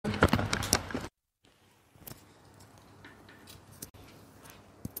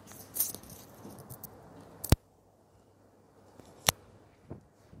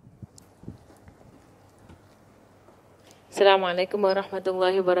Assalamualaikum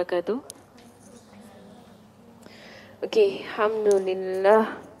warahmatullahi wabarakatuh. Okay,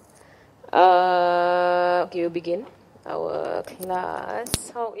 alhamdulillah. Okay, we'll begin our class.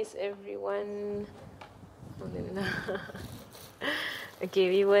 How is everyone? Alhamdulillah.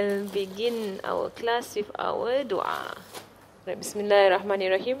 Okay, we will begin our class with our dua. Right,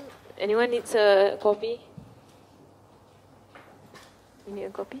 Bismillahirrahmanirrahim. Anyone needs a copy? You need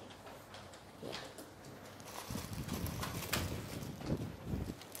a copy?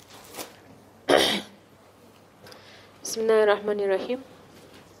 Bismillahirrahmanirrahim.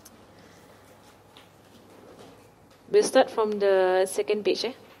 We'll start from the second page.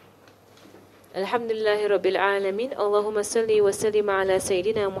 Alhamdulillahi Rabbil Alamin. Allahumma salli wa sallim ala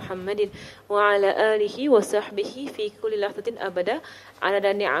Sayyidina Muhammadin wa ala alihi wa sahbihi fi kulli lahzatin abada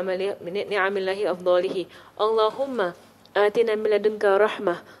adada ni'amillahi afdalihi. Allahumma آتنا من لدنك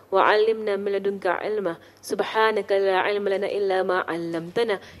رحمة وعلمنا من لدنك علما سبحانك لا علم لنا إلا ما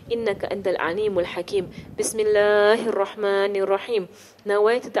علمتنا إنك أنت العليم الحكيم بسم الله الرحمن الرحيم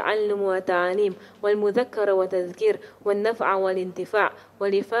نويت تعلم وتعليم والمذكر وتذكير والنفع والانتفاع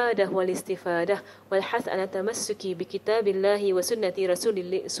والإفادة والاستفادة والحث على التمسك بكتاب الله وسنة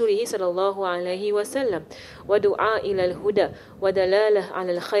رسوله صلى الله عليه وسلم ودعاء إلى الهدى ودلالة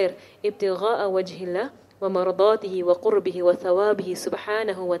على الخير ابتغاء وجه الله ومرضاته وقربه وثوابه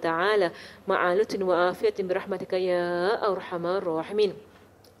سبحانه وتعالى مع لطف وعافية برحمتك يا أرحم الراحمين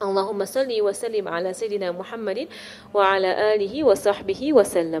اللهم صل وسلم على سيدنا محمد وعلى آله وصحبه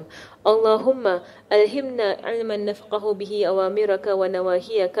وسلم اللهم ألهمنا علما نفقه به أوامرك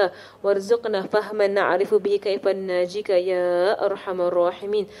ونواهيك وارزقنا فهما نعرف به كيف نناجيك يا أرحم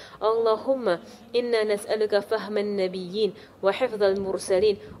الراحمين اللهم إنا نسألك فهم النبيين وحفظ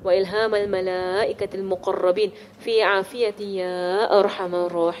المرسلين وإلهام الملائكة المقربين في عافية يا أرحم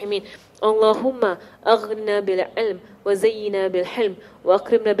الراحمين اللهم أغننا بالعلم وزينا بالحلم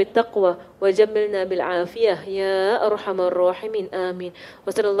وأكرمنا بالتقوى وجملنا بالعافية يا أرحم الراحمين آمين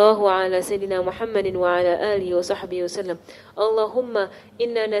وصلى الله على سيدنا محمد وعلى آله وصحبه وسلم اللهم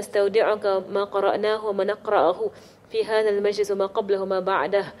إنا نستودعك ما قرأناه وما نقرأه في هذا المجلس وما قبله وما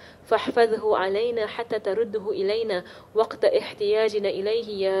بعده فاحفظه علينا حتى ترده إلينا وقت احتياجنا إليه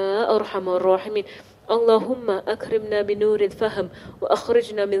يا أرحم الراحمين اللهم أكرمنا بنور الفهم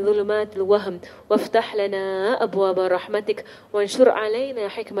وأخرجنا من ظلمات الوهم وافتح لنا أبواب رحمتك وانشر علينا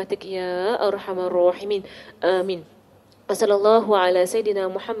حكمتك يا أرحم الراحمين آمين وصلى الله على سيدنا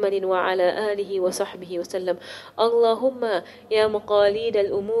محمد وعلى آله وصحبه وسلم اللهم يا مقاليد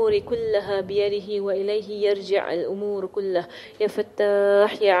الأمور كلها بيده وإليه يرجع الأمور كلها يا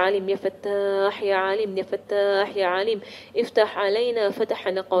فتاح يا عليم يا فتاح يا عليم يا فتاح يا عليم افتح علينا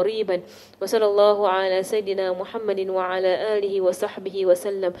فتحا قريبا وصلى الله على سيدنا محمد وعلى آله وصحبه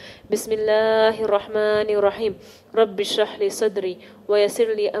وسلم بسم الله الرحمن الرحيم رب اشرح لي صدري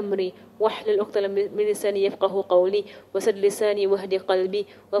ويسر لي أمري واحلل عقدة من لساني يفقه قولي وسد لساني واهدي قلبي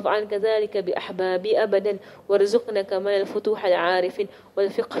وافعل كذلك بأحبابي أبدا وارزقنا كمال الفتوح العارفين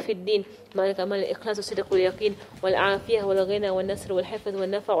والفقه في الدين مع كمال الإخلاص والصدق واليقين والعافية والغنى والنصر والحفظ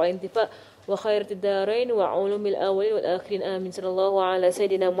والنفع والانتفاع وخير الدارين وعلوم الأولين والآخرين آمين صلى الله على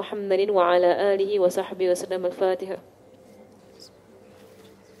سيدنا محمد وعلى آله وصحبه وسلم الفاتحة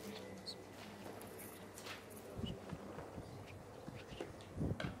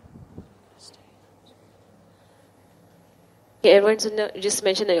Okay, everyone just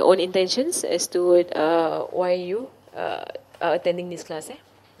mention your own intentions as to why you are attending this class.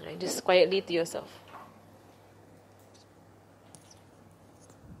 Right, just quietly to yourself.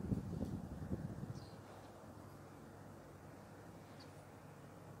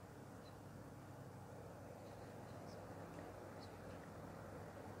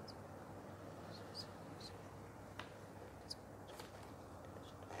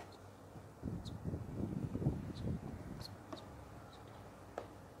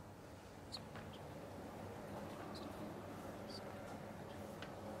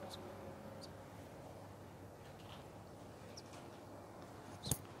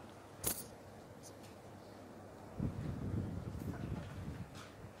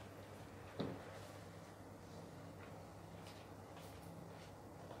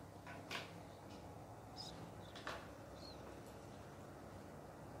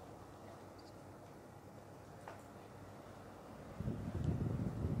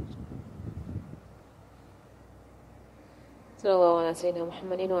 Sallallahu ala sayyidina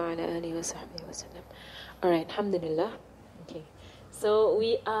Muhammadin wa ala alihi wa sahbihi wa sallam. Alright, alhamdulillah. Okay. So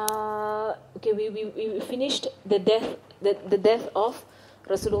we finished the death of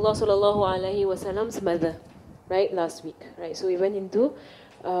Rasulullah sallallahu alaihi wasallam's mother, right, last week, right? So we went into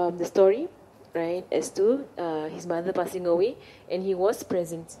the story right, as to his mother passing away, and he was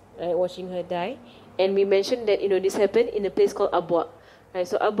present, right, watching her die. And we mentioned that this happened in a place called Abwa. Right,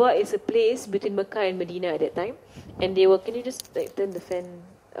 so Abwa is a place between Mecca and Medina at that time, and they were. Can you just turn the fan,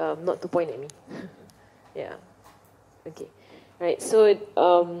 not to point at me? Yeah. Okay. Right. So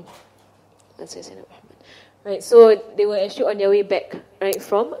let's say right, so they were actually on their way back, right,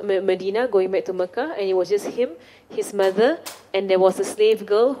 from Medina, going back to Mecca, and it was just him, his mother, and there was a slave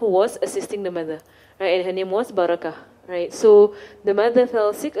girl who was assisting the mother, right, and her name was Barakah, right. So the mother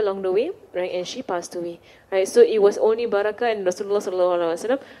fell sick along the way, right, and she passed away, right. So it was only Barakah and Rasulullah sallallahu alaihi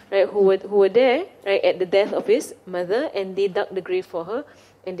wasallam, right, who were there, right, at the death of his mother, and they dug the grave for her,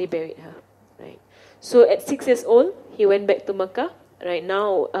 and they buried her, right. So at 6 years old, he went back to Mecca. Right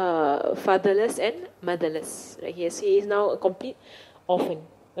now, fatherless and motherless. Right, he is now a complete orphan.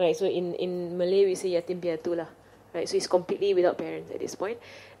 Right, so in Malay we say yatim piatu lah. Right, so he's completely without parents at this point.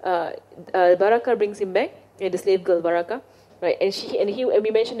 Barakah brings him back, the slave girl Barakah. Right, and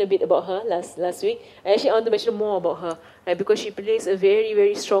we mentioned a bit about her last week. I want to mention more about her, right, because she plays a very,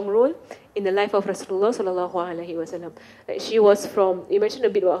 very strong role in the life of Rasulullah sallallahu alaihi wasallam. Right, she was from. We mentioned a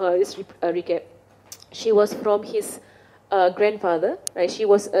bit about her. Just recap. She was from his grandfather, right? She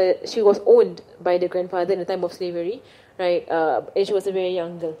was owned by the grandfather in the time of slavery, right? And she was a very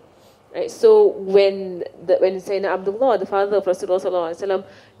young girl, right? So when Sayyidina Abdullah, the father of Rasulullah sallallahu alaihi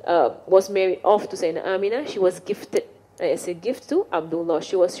wasallam, was married off to Sayyidina Aminah, she was gifted, right, as a gift to Abdullah.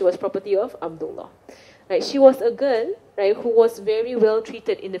 She was property of Abdullah, right? She was a girl, right, who was very well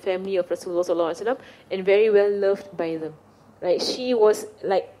treated in the family of Rasulullah sallallahu alaihi wasallam and very well loved by them, right? She was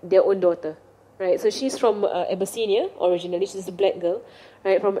like their own daughter. Right, so she's from Abyssinia originally. She's a black girl,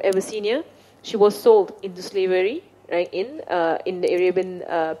 right, from Abyssinia. She was sold into slavery, right, in the Arabian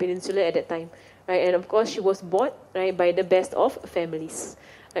Peninsula at that time, right, and of course she was bought, right, by the best of families,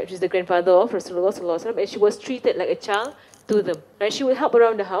 right, which is the grandfather of Rasulullah sallallahu alaihi wasallam, and she was treated like a child to them, right. She would help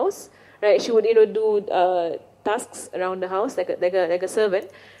around the house, right. She would do tasks around the house like a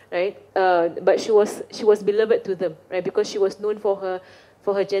servant, right. But she was beloved to them, right, because she was known for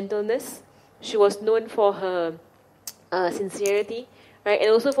her gentleness. She was known for her sincerity, right, and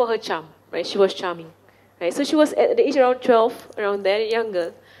also for her charm, right. She was charming, right. So she was at the age around 12, around there,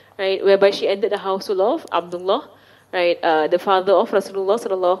 younger, right, whereby she entered the household of Abdullah, right, the father of Rasulullah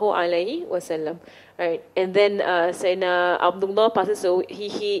sallallahu alaihi wasallam, right. And then Sayyidina Abdullah passes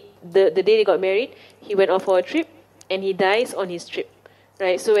away. The day they got married, he went off for a trip, and he dies on his trip,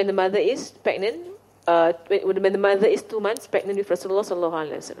 right. So when the mother is pregnant, when the mother is 2 months pregnant with Rasulullah sallallahu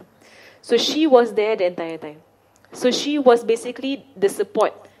alaihi wasallam. So she was there the entire time. So she was basically the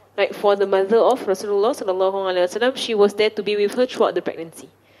support, right, for the mother of Rasulullah sallallahu alaihi wasallam. She was there to be with her throughout the pregnancy,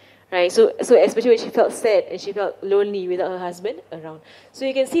 right? So especially when she felt sad and she felt lonely without her husband around. So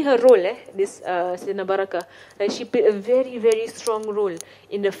you can see her role, this Sayyidina Barakah. Right? She played a very, very strong role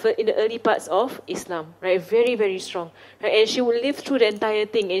in the early parts of Islam, right? Very, very strong, right? And she would live through the entire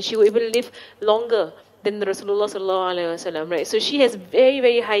thing, and she would even live longer than Rasulullah sallallahu alaihi wasallam, right? So she has very,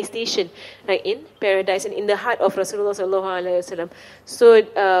 very high station, right, in paradise and in the heart of Rasulullah sallallahu alaihi wasallam. So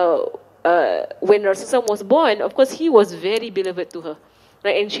when Rasulullah was born, of course, he was very beloved to her,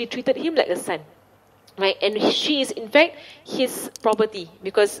 right? And she treated him like a son, right? And she is in fact his property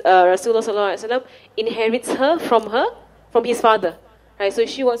because Rasulullah sallallahu alaihi wasallam inherits her from his father, right? So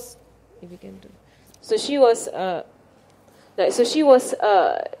she was, if you can do, so she was, right? So she was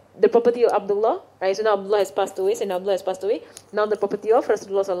the property of Abdullah, right? So now Abdullah has passed away, and Abdullah has passed away. Now the property of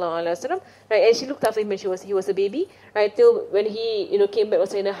Rasulullah sallallahu alaihi wasallam, right? And she looked after him when he was a baby, right? Till when he came back,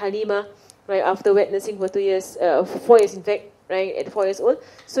 was in a Halima, right? After wet nursing for 2 years, 4 years in fact, right? At 4 years old,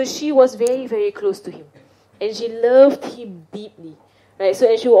 so she was very, very close to him, and she loved him deeply, right? So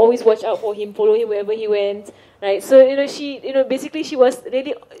and she would always watch out for him, follow him wherever he went, right? So she basically she was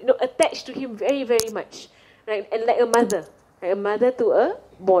really attached to him very, very much, right? And like a mother. Right, a mother to a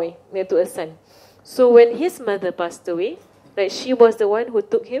boy, to a son. So when his mother passed away, right, she was the one who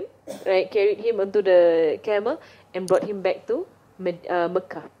took him, right, carried him onto the camel and brought him back to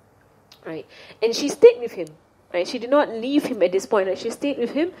Mecca, right. And she stayed with him, right. She did not leave him at this point. Right? She stayed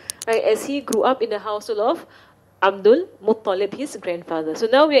with him, right, as he grew up in the household of Abdul Muttalib, his grandfather. So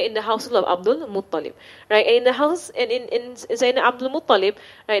now we are in the household of Abdul Muttalib, right? And in the house, and in Abdul Muttalib,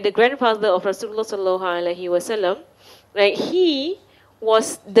 right, the grandfather of Rasulullah sallallahu alaihi wasallam. Right, he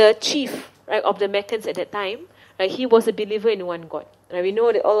was the chief, right, of the Meccans at that time. Right, he was a believer in one God. Right, we know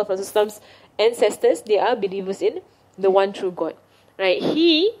that all of Rasul's ancestors, they are believers in the one true God. Right,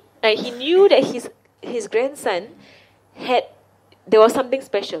 he knew that his grandson there was something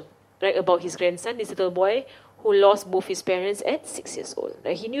special, right, about his grandson, this little boy who lost both his parents at 6 years old.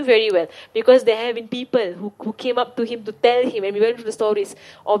 Right? He knew very well, because there have been people who came up to him to tell him, and we went through the stories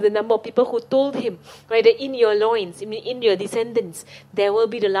of the number of people who told him, right, that in your loins, in your descendants, there will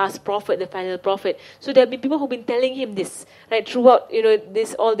be the last prophet, the final prophet. So there have been people who've been telling him this, right, throughout,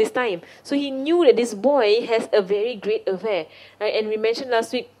 all this time. So he knew that this boy has a very great affair, right? And we mentioned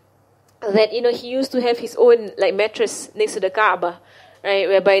last week that, he used to have his own like mattress next to the Kaaba, right,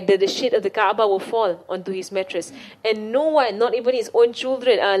 whereby the shade of the Kaaba will fall onto his mattress, and no one, not even his own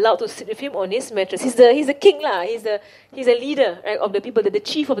children, are allowed to sit with him on his mattress. He's the king lah. He's a leader, right, of the people, the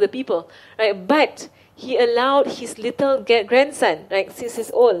chief of the people, right? But he allowed his little grandson, right, 6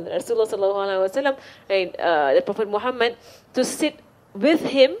 years old, Rasulullah sallallahu alaihi wasallam, right, the Prophet Muhammad, to sit with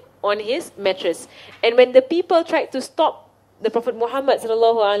him on his mattress. And when the people tried to stop the Prophet Muhammad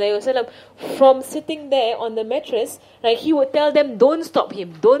sallallahu alaihi wasallam from sitting there on the mattress, right, he would tell them, don't stop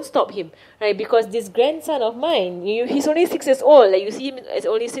him, right, because this grandson of mine, he's only 6 years old, like you see him as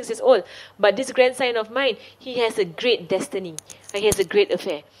only 6 years old, but this grandson of mine, he has a great destiny, he has a great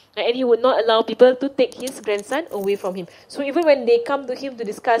affair, right, and he would not allow people to take his grandson away from him. So even when they come to him to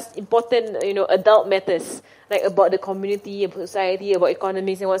discuss important, adult matters, like about the community, about society, about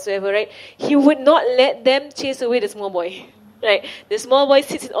economics and whatsoever, right, he would not let them chase away the small boy. Right, the small boy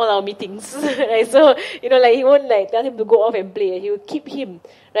sits in all our meetings, right? So he won't tell him to go off and play. He will keep him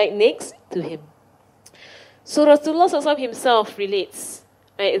right next to him. So Rasulullah SAW himself relates,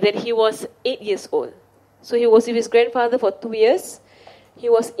 right, that he was 8 years old. So he was with his grandfather for 2 years. He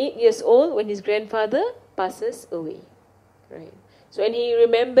was 8 years old when his grandfather passes away, right? So and he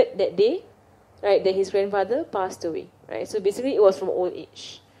remembered that day, right, that his grandfather passed away, right? So basically it was from old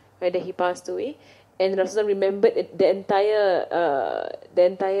age, right, that he passed away. And Rasulullah remembered that the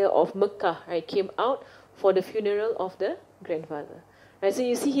entire of Mecca, right, came out for the funeral of the grandfather. Right, so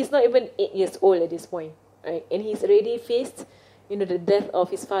you see, he's not even 8 years old at this point, right, and he's already faced, the death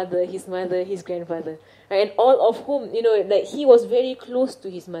of his father, his mother, his grandfather, right, and all of whom, he was very close to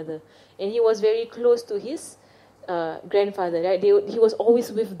his mother, and he was very close to his grandfather, right. He was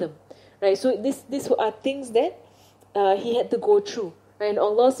always with them, right. So these are things that he had to go through. And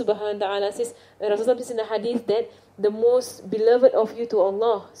Allah subhanahu wa ta'ala says, Rasulullah says in the hadith, that the most beloved of you to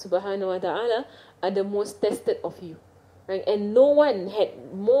Allah subhanahu wa ta'ala are the most tested of you. Right? And no one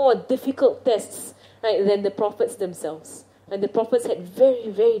had more difficult tests, right, than the prophets themselves. And the prophets had very,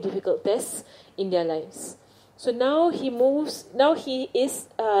 very difficult tests in their lives. So now he is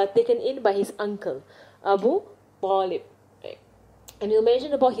taken in by his uncle, Abu Tholib. Right? And we'll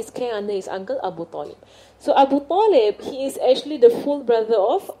mention about his care under his uncle, Abu Tholib. So Abu Tholib, he is actually the full brother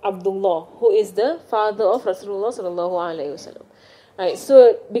of Abdullah, who is the father of Rasulullah sallallahu alaihi wasallam. Right.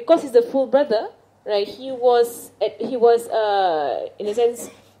 So because he's the full brother, right, he was in a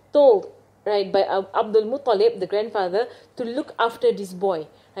sense told, right, by Abdul Muttalib, the grandfather, to look after this boy.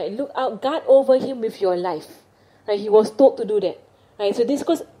 Right, guard over him with your life. Right, he was told to do that. Right, so this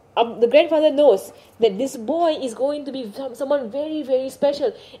because the grandfather knows that this boy is going to be someone very, very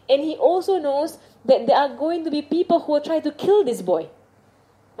special, and he also knows that there are going to be people who will try to kill this boy.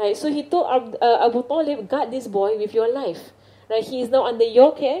 Right? So he told Abu Tholib, guard this boy with your life. Right? He is now under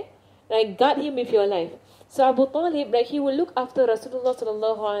your care. Right? Guard him with your life. So Abu Tholib, right, he will look after Rasulullah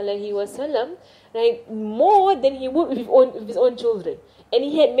sallallahu alaihi wasallam, right, more than he would with his own children. And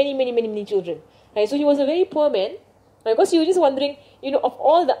he had many, many, many, many children. Right? So he was a very poor man. Right? Because you were just wondering, of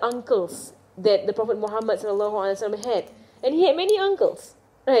all the uncles that the Prophet Muhammad sallallahu alaihi wasallam had, and he had many uncles.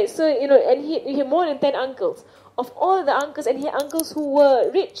 Right, so, and he had more than 10 uncles. Of all the uncles, and he had uncles who were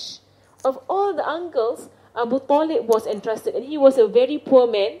rich. Of all the uncles, Abu Tholib was entrusted. And he was a very poor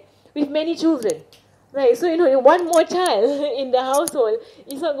man with many children. Right, so, one more child in the household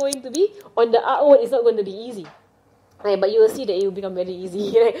is not going to be, on the outward, it's not going to be easy. Right, but you will see that it will become very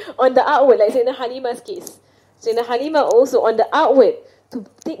easy. Right? On the outward, like say in the Halima's case. So in the Halima also, on the outward, to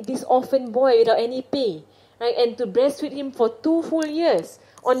take this orphan boy without any pay. Right, and to breastfeed him for 2 full years.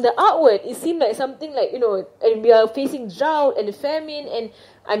 On the outward, it seemed like something like, and we are facing drought and famine, and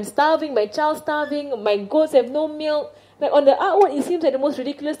I'm starving, my child's starving, my goats have no milk. Like on the outward, it seems like the most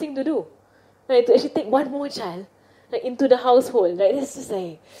ridiculous thing to do. Right, to actually take one more child, like, into the household. Like, it's just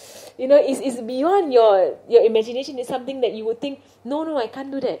like, it's beyond your imagination. It's something that you would think, no, I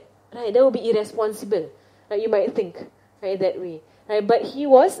can't do that. Right, that would be irresponsible. Right, you might think, right, that way. Right, but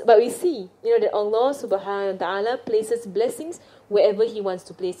we see, that Allah subhanahu wa ta'ala places blessings wherever He wants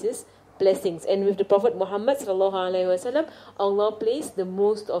to place His blessings. And with the Prophet Muhammad sallallahu alaihi wasallam, Allah placed the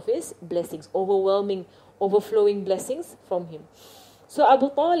most of His blessings, overwhelming, overflowing blessings from Him. So Abu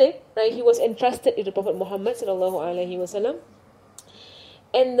Tholib, right, he was entrusted with the Prophet Muhammad sallallahu alaihi wasallam.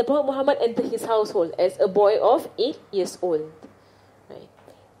 And the Prophet Muhammad entered his household as a boy of 8 years old. Right?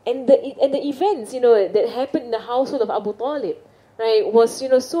 And the events, that happened in the household of Abu Tholib, right, was,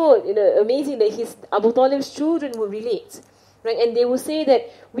 so, amazing that Abu Tholib's children would relate. Right? And they would say that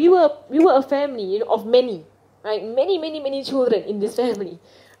we were a family, of many, right? Many, many, many children in this family.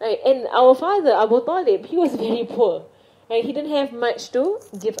 Right? And our father, Abu Tholib, he was very poor. Right? He didn't have much to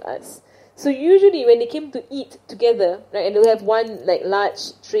give us. So usually when they came to eat together, right, and they'll have one like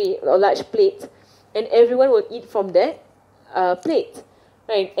large tray or large plate, and everyone will eat from that plate.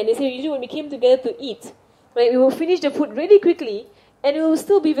 Right? And they say usually when we came together to eat, right, we will finish the food really quickly, and we will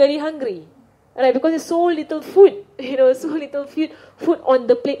still be very hungry. Right? Because there's so little food, so little food on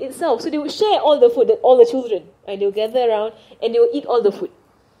the plate itself. So they will share all the food, all the children. Right? They will gather around and they will eat all the food.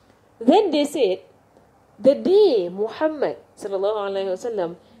 Then they said, the day Muhammad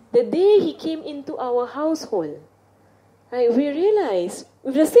ﷺ, the day he came into our household, right, we realized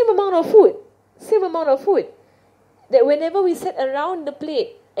with the same amount of food, that whenever we sat around the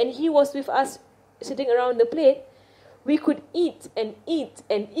plate and he was with us sitting around the plate, we could eat and eat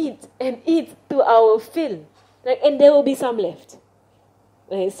and eat and eat to our fill, right? And there will be some left.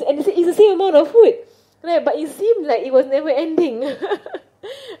 Right? So, and it's the same amount of food, right? But it seemed like it was never ending.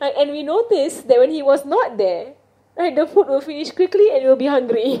 Right? And we noticed that when he was not there, right, the food will finish quickly and we'll be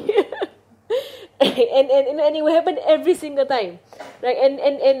hungry. and it will happen every single time. Right? And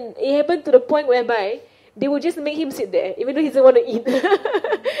it happened to the point whereby they would just make him sit there, even though he doesn't want to eat.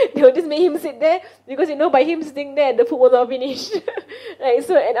 They would just make him sit there because, by him sitting there, the food was not finished. Right?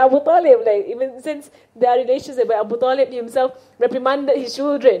 So, and Abu Tholib, like, even since there are relations where Abu Tholib himself reprimanded his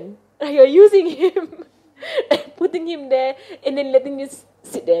children, you're using him, and putting him there, and then letting you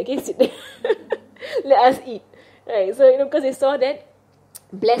sit there, okay, sit there. Let us eat. Right? So, because they saw that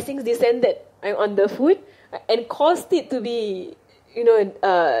blessings descended, right, on the food, and caused it to be,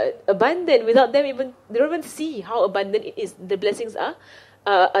 abundant without them they don't even see how abundant it is. The blessings are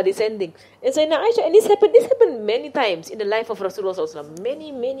descending. And so now, and this happened many times in the life of Rasulullah SAW.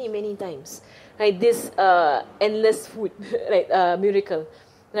 Many, many, many times. Right? This endless food, right, miracle.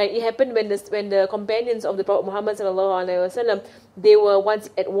 Right? It happened when the companions of the Prophet Muhammad SAW, they were once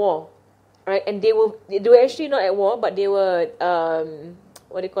at war. Right? And they were actually not at war, but they were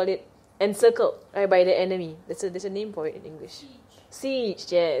encircled, right, by the enemy. There's a name for it in English. Siege,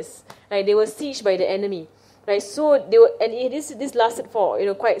 yes. Right, they were sieged by the enemy. Right, so this lasted for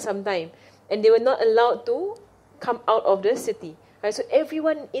quite some time, and they were not allowed to come out of the city. Right, so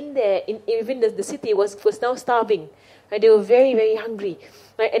everyone in there, even the city was now starving. Right, they were very, very hungry.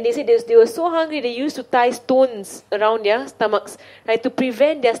 Right, and they said they were so hungry they used to tie stones around their stomachs, right, to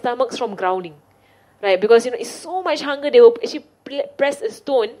prevent their stomachs from growling. Right, because it's so much hunger, they will actually press a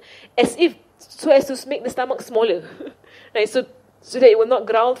stone as to make the stomach smaller. Right, so that it will not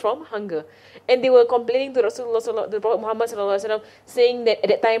growl from hunger. And they were complaining to Rasulullah, the Prophet Muhammad SAW, saying that at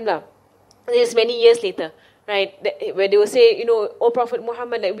that time, this many years later, right, where they will say, "Oh Prophet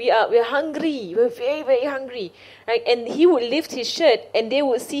Muhammad, like we are hungry, we're very, very hungry," right? And he would lift his shirt, and they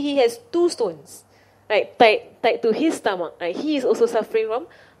would see he has 2 stones, right, tied to his stomach. Right, he is also suffering from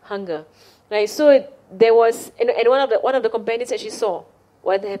hunger. Right, so there was, and one of the companions actually saw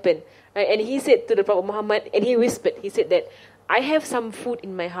what happened. Right, and he said to the Prophet Muhammad, and he whispered, he said that, "I have some food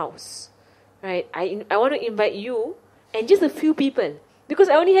in my house. Right, I want to invite you and just a few people, because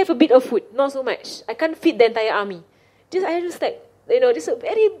I only have a bit of food, not so much. I can't feed the entire army. Just a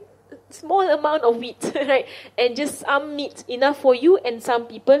very small amount of wheat, right, and just some meat, enough for you and some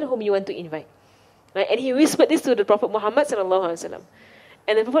people whom you want to invite." Right, and he whispered this to the Prophet Muhammad SAW.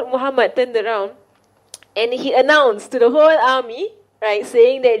 And the Prophet Muhammad turned around and he announced to the whole army, right,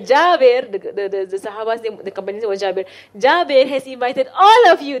 saying that Jabir, the Sahaba's name, the company's name was Jabir. Jabir has invited all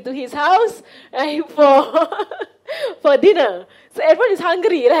of you to his house, right, for dinner. So everyone is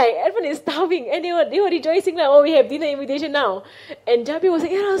hungry, right? Everyone is starving, and they were rejoicing like, "Oh, we have dinner invitation now." And Jabir was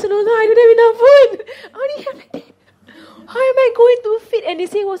like, "Ya Rasulullah, I don't have enough food. I only have like that. How am I going to feed?" And they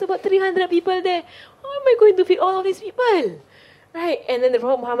say it was about 300 people there. How am I going to feed all of these people? Right? And then the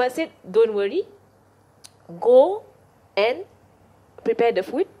Prophet Muhammad said, "Don't worry. Go and prepare the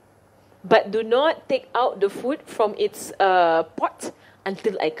food, but do not take out the food from its pot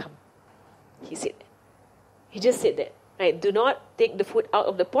until I come." He said that. He just said that. Right? Do not take the food out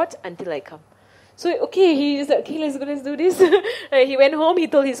of the pot until I come. So, okay, he just like, "Okay, let's do this." Right, he went home,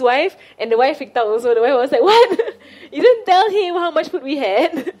 he told his wife, and the wife freaked out also. The wife was like, "What? You didn't tell him how much food we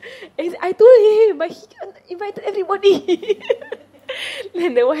had?" And he said, "I told him, but he invited everybody."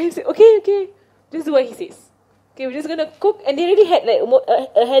 Then the wife said, okay, this is what he says. Okay, we're just going to cook. And they already had like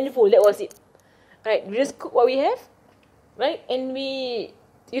a handful, that was it. Right, we just cook what we have, right? And we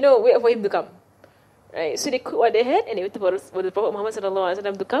wait for him to come. Right, so they cooked what they had, and they waited for the Prophet Muhammad SAW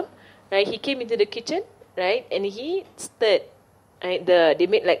to come. Right, he came into the kitchen, right, and he stirred. Right, they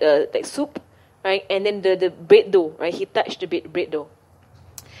made like soup, right, and then the bread dough, right, he touched the bread dough,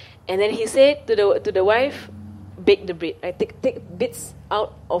 and then he said to the wife, bake the bread. Right, take bits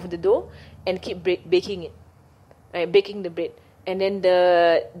out of the dough and keep baking it. Right, baking the bread, and then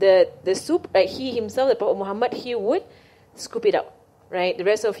the soup, right, he himself, the Prophet Muhammad, he would scoop it out. Right, the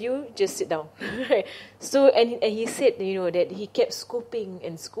rest of you just sit down. Right. So and he said, that he kept scooping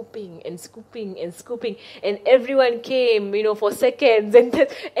and scooping and scooping and scooping, and everyone came, for seconds,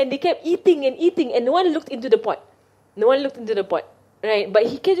 and they kept eating and eating, and no one looked into the pot. Right, but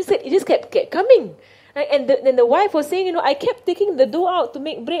it just kept coming. Right, and then the wife was saying, I kept taking the dough out to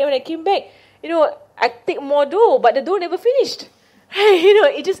make bread. When I came back, I take more dough, but the dough never finished.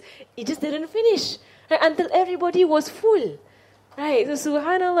 Right, it just didn't finish, right, until everybody was full. Right, so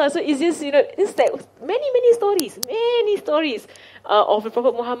subhanallah, so it's just, it's like many stories of the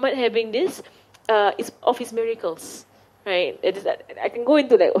Prophet Muhammad having this, of his miracles, right? I can go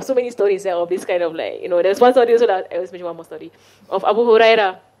into like so many stories of this kind of like, there's one story also that I always mention one more story of Abu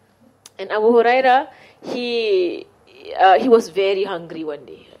Hurairah. And Abu Hurairah, he was very hungry one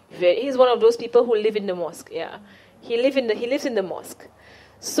day. He's one of those people who live in the mosque. Yeah, he lives in the mosque.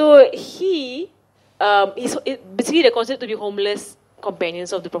 So basically they're considered to be homeless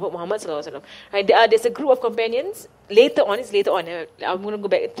companions of the Prophet Muhammad SAW. Right, there's a group of companions. Later on, I'm going to go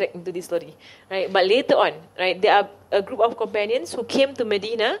back and track into this story. Right, but later on, right, there are a group of companions who came to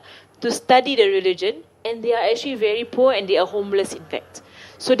Medina to study the religion, and they are actually very poor, and they are homeless in fact.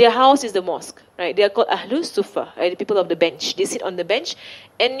 So their house is the mosque. Right, they are called Ahlus Sufa, right, the people of the bench. They sit on the bench,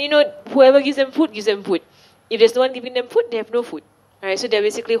 and whoever gives them food, gives them food. If there's no one giving them food, they have no food. Right, so they're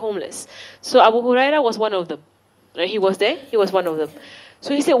basically homeless. So Abu Hurairah was one of them. Right, he was there. He was one of them.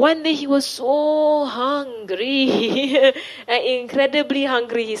 So he said one day he was so hungry, incredibly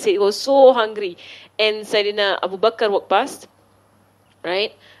hungry. He said he was so hungry, and Sayyidina Abu Bakr walked past,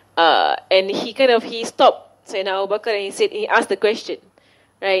 right? And he stopped Sayyidina Abu Bakr, and he asked the question,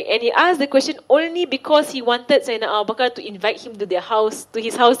 right? And he asked the question only because he wanted Sayyidina Abu Bakr to invite him to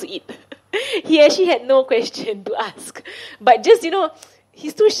his house to eat. He actually had no question to ask, but just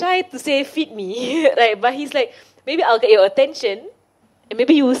he's too shy to say feed me, right? But he's like, maybe I'll get your attention, and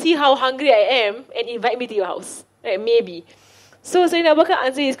maybe you will see how hungry I am and invite me to your house, right? Maybe. So Sayyidina Abu Bakr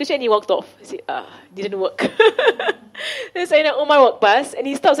answered his question and he walked off. He said, didn't work. Then Sayyidina Umar walked past and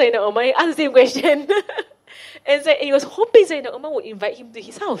he stopped Sayyidina Umar. He asked the same question. And he was hoping Sayyidina Umar would invite him to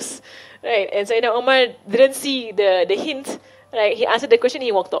his house, right? And Sayyidina Umar didn't see the hint, right? He answered the question and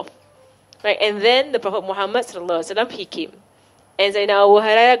he walked off. Right, and then the Prophet Muhammad SAW, he came. And Sayyidina Abu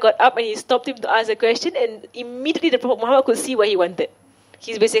Hurairah got up and he stopped him to ask a question, and immediately the Prophet Muhammad could see what he wanted.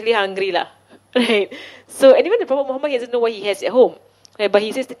 He's basically hungry lah. Right? So, and even the Prophet Muhammad, he doesn't know what he has at home. Right? But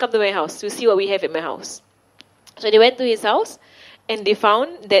he says to come to my house to see what we have at my house. So they went to his house and they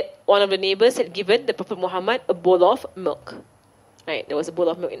found that one of the neighbors had given the Prophet Muhammad a bowl of milk. Right? There was a bowl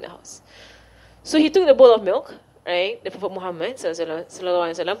of milk in the house. So he took the bowl of milk, right, the Prophet Muhammad sallallahu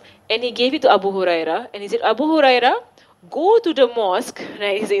alaihi wasallam, and he gave it to Abu Hurairah, and he said, Abu Hurairah, go to the mosque,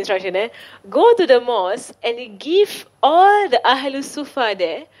 right, is the instruction there, go to the mosque and give all the Ahlus Sufa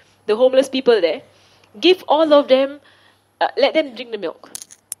there, the homeless people there, give all of them, let them drink the milk.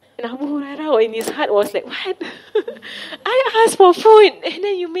 And Abu Hurairah in his heart was like, what? I asked for food, and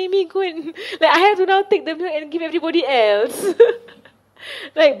then you made me go and, I have to now take the milk and give everybody else.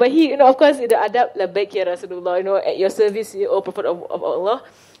 Right, but he, of course, the adab, labbaik ya Rasulullah, at your service, O Prophet of Allah.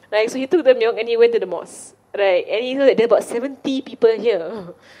 Right, so he took the milk and he went to the mosque. Right, and he said that there are about 70 people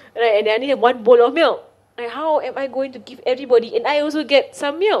here. Right, and I only have one bowl of milk. Right, how am I going to give everybody? And I also get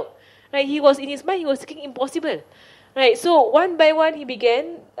some milk. Right, he was in his mind, he was thinking impossible. Right, so one by one he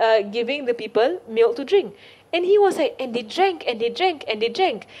began giving the people milk to drink. And he was like, and they drank, and they drank, and they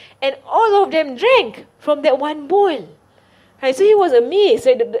drank. And all of them drank from that one bowl. Right, so he was amazed.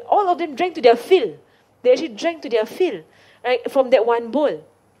 Right? All of them drank to their fill. They actually drank to their fill, right, from that one bowl.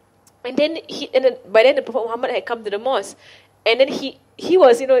 And then by then the Prophet Muhammad had come to the mosque, and then he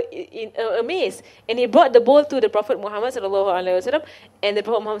was amazed, and he brought the bowl to the Prophet Muhammad sallallahu alaihi wasallam, and the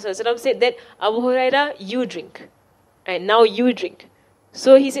Prophet Muhammad sallallahu alaihi wasallam said that, Abu Hurairah, you drink, and now you drink.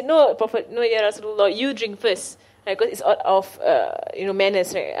 So he said, no, Prophet, no, ya Rasulullah, you drink first, right, because it's out of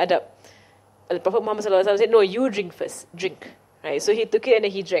manners, right, adab. The Prophet Muhammad SAW said, no, you drink first. Drink. Right? So he took it and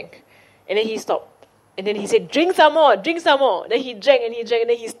then he drank. And then he stopped. And then he said, drink some more, drink some more. Then he drank and he drank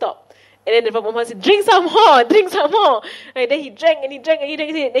and then he stopped. And then the Prophet Muhammad said, drink some more, drink some more. And then he drank and he drank and he drank.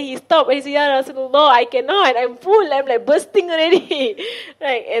 And then he stopped and he said, Ya Rasulullah, I cannot, I'm full, I'm like bursting already.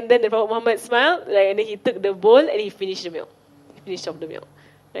 Right? And then the Prophet Muhammad smiled, right? And then he took the bowl and he finished the meal. He finished off the meal.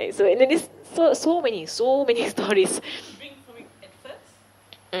 Right? So, and then this, so many stories. Did you drink from it at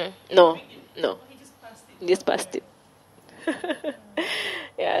first? No. He just passed it. He just passed it.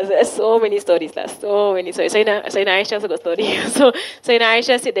 Yeah, so there's so many stories lah. So many stories. Sayyidina Aisha also got story. So Sayyidina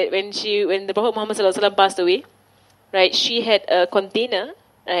Aisha said that when the Prophet Muhammad sallallahu alaihi wasallam passed away, right, she had a container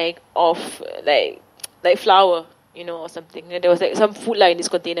of flour, or something. And there was some food in this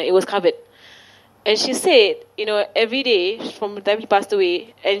container. It was covered. And she said, every day from the time he passed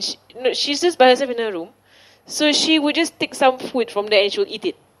away, and she's just by herself in her room, so she would just take some food from there and she would eat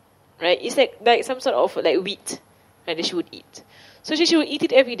it. Right? It's like some sort of wheat, and then she would eat. So she would eat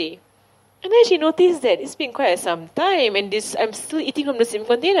it every day. And then she noticed that it's been quite some time and I'm still eating from the same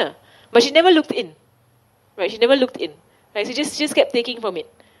container. But she never looked in. Right? She never looked in. Right? So she just kept taking from it.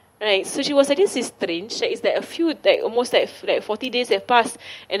 Right? So she was like, this is strange. It's like a few, almost 40 days have passed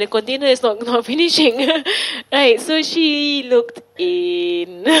and the container is not finishing. Right? So she looked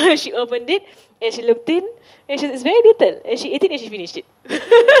in. She opened it and she looked in and she said, it's very little. And she ate it and she finished it.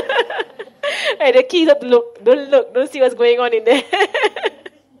 And the key is not to look. Don't see what's going on in there.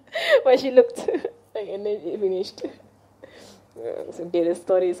 But she looked. And then it finished. Okay, the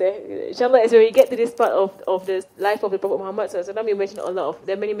stories. Inshallah, as we get to this part of the life of the Prophet Muhammad, we mentioned a lot of,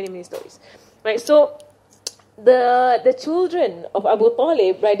 there are many stories. Right, so the children of Abu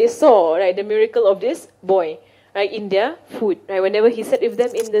Tholib, right, they saw, right, the miracle of this boy, right, in their food. Right, whenever he sat with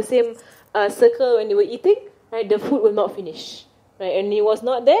them in the same circle when they were eating, right, the food will not finish. Right, and he was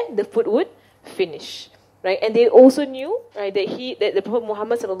not there, the food would finish. Right, and they also knew, right, that the Prophet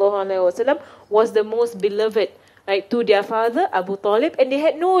Muhammad sallallahu alaihi wasallam was the most beloved, right, to their father Abu Tholib, and they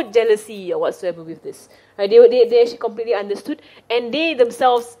had no jealousy or whatsoever with this. Right, they actually completely understood, and they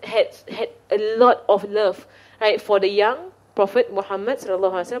themselves had a lot of love, right, for the young Prophet Muhammad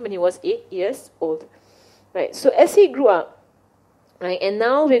sallallahu alaihi wasallam when he was 8 years old. Right, so as he grew up, right, and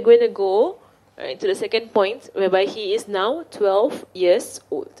now we're going to go, right, to the second point, whereby he is now 12 years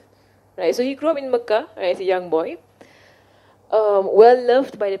old. Right, so he grew up in Mecca, right, as a young boy, well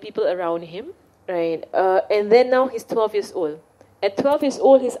loved by the people around him, right, and then now he's 12 years old. At 12 years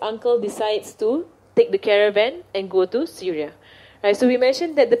old, his uncle decides to take the caravan and go to Syria. Right, so we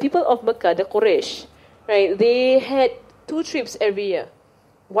mentioned that the people of Mecca, the Quraysh, right, they had 2 trips every year.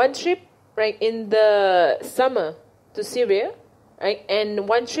 One trip, right, in the summer to Syria, right, and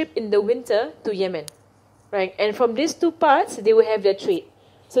one trip in the winter to Yemen. Right, and from these 2 parts, they will have their trade.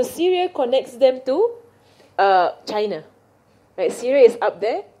 So Syria connects them to China. Right, Syria is up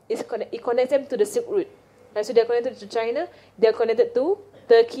there. It connects them to the Silk Route. Right, so they're connected to China. They're connected to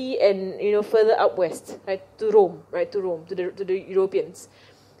Turkey and further up west, right, to Rome, to the Europeans.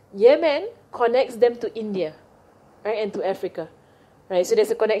 Yemen connects them to India, right, and to Africa. Right, so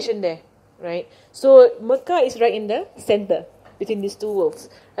there's a connection there. Right, so Mecca is right in the center between these 2 worlds.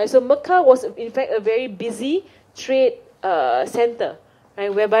 Right, so Mecca was in fact a very busy trade center. Right,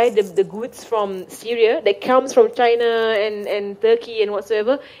 whereby the goods from Syria that comes from China and Turkey and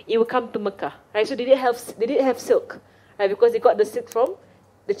whatsoever, it will come to Mecca. Right, so they did have silk, right, because they got the silk from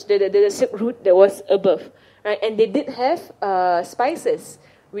the Silk Route that was above. Right, and they did have spices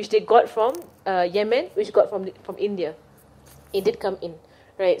which they got from Yemen, which got from India. It did come in.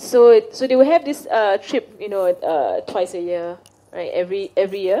 Right, so they will have this trip, twice a year, right,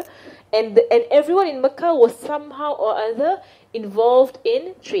 every year, and everyone in Mecca was somehow or other involved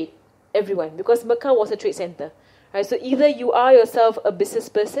in trade. Everyone, because Mecca was a trade center. Right, so either you are yourself a business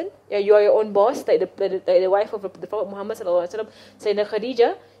person, you are your own boss, like the wife of the Prophet Muhammad sallallahu alaihi wasallam, Sayyidina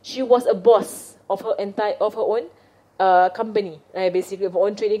Khadija. She was a boss of her own company, right, basically of her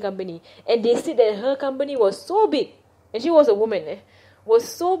own trading company, and they said that her company was so big, and she was a woman, was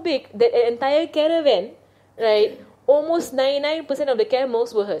so big that an entire caravan, right, almost 99% of the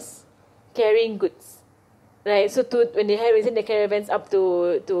camels were hers, carrying goods. Right, so when they had sent the caravans up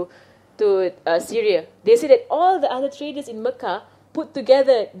to Syria, they said that all the other traders in Mecca put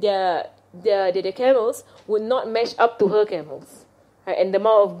together their camels would not match up to her camels, right, and the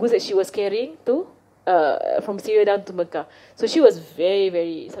amount of goods that she was carrying to from Syria down to Mecca. So she was very,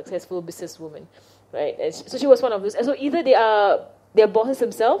 very successful businesswoman, right? And so she was one of those. And so either they are bosses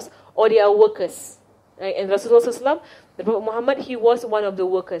themselves or they are workers, right? And Rasulullah sallallahu alaihi wasallam, the Prophet Muhammad, he was one of the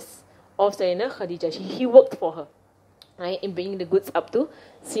workers of Sayyidina Khadija. He worked for her, right, in bringing the goods up to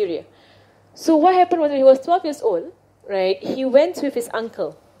Syria. So what happened was when he was 12 years old, right, he went with his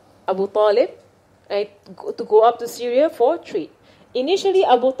uncle, Abu Tholib, right, to go up to Syria for trade. initially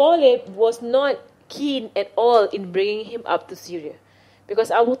Abu Tholib was not keen at all in bringing him up to Syria.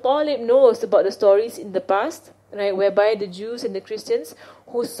 Because Abu Tholib knows about the stories in the past, right, whereby the Jews and the Christians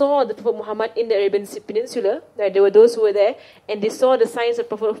who saw the Prophet Muhammad in the Arabian Peninsula, right, there were those who were there, and they saw the signs of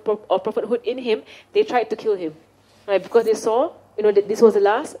prophethood in him, they tried to kill him, right, because they saw, that this was the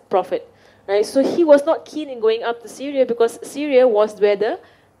last prophet, right. So he was not keen in going up to Syria, because Syria was where the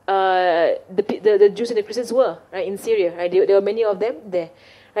Jews and the Christians were, right, in Syria, right. There were many of them there,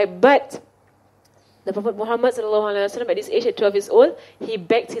 right. But the Prophet Muhammad ﷺ, at this age, at 12 years old, he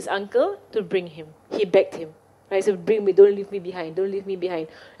begged his uncle to bring him. He begged him. Right? He said, bring me, don't leave me behind, don't leave me behind.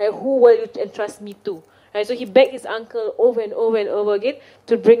 Right? Who will you entrust me to? Right? So he begged his uncle over and over and over again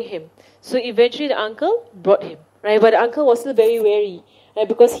to bring him. So eventually the uncle brought him. Right? But the uncle was still very wary, right?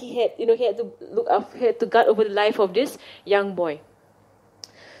 Because he had to look up, he had to guard over the life of this young boy.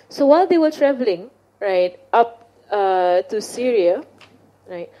 So while they were traveling, right, up to Syria,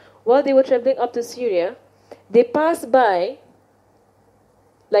 right, while they were traveling up to Syria, they passed by,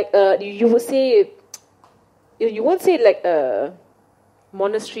 like you would say, you won't say like a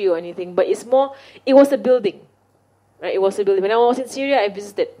monastery or anything, but it was a building, right? It was a building. When I was in Syria, I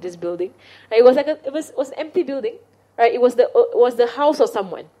visited this building. Right? It was it was an empty building, right? It was the house of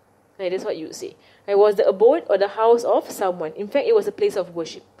someone, right? That's what you would say. It was the abode or the house of someone. In fact, it was a place of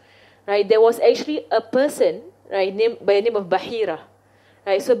worship, right? There was actually a person, right, named by the name of Bahira.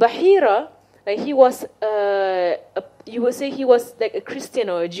 Right, so Bahira, right, he was, you would say he was like a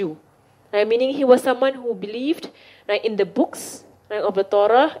Christian or a Jew, right, meaning he was someone who believed, right, in the books, right, of the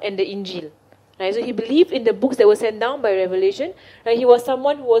Torah and the Injil. Right, so he believed in the books that were sent down by revelation. Right, he was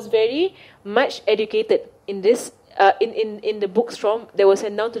someone who was very much educated in this, in the books that were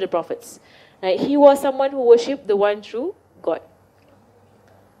sent down to the prophets. Right, he was someone who worshipped the one true God.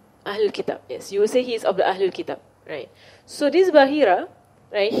 Ahlul Kitab, yes, you would say he is of the Ahlul Kitab. Right, so this Bahira,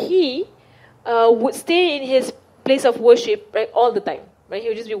 right, he would stay in his place of worship, right, all the time. Right, he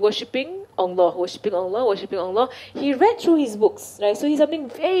would just be worshipping Allah, worshipping Allah, worshipping Allah. He read through his books, right? So he's a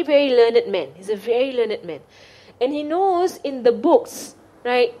very, very learned man. He's a very learned man, and he knows in the books,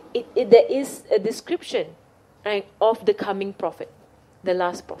 right, there is a description, right, of the coming prophet, the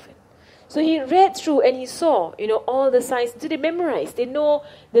last prophet. So he read through and he saw, all the signs. So they memorized. They know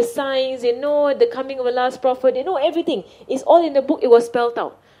the signs. They know the coming of the last prophet. They know everything. It's all in the book. It was spelled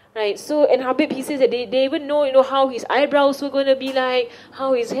out. Right? So, and Habib, he says that they even know, how his eyebrows were going to be like,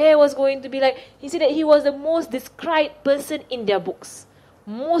 how his hair was going to be like. He said that he was the most described person in their books.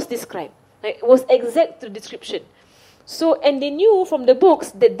 Most described. Like, it was exact to the description. So, and they knew from the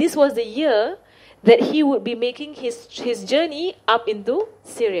books that this was the year that he would be making his journey up into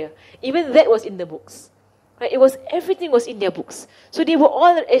Syria. Even that was in the books. Right? Everything was in their books. So they were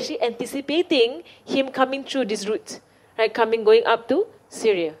all actually anticipating him coming through this route, right? Going up to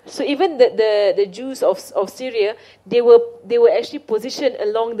Syria. So even the Jews of Syria, they were actually positioned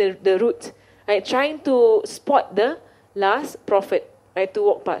along the route, right? Trying to spot the last prophet, right? To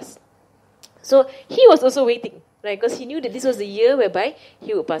walk past. So he was also waiting. Right, because he knew that this was the year whereby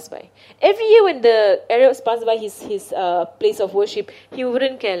he would pass by. Every year when the Arabs passed by his place of worship, he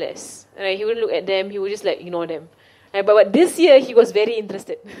wouldn't care less. Right? He wouldn't look at them. He would just ignore them. Right? But this year he was very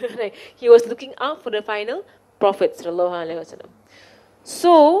interested. Right? He was looking out for the final prophet.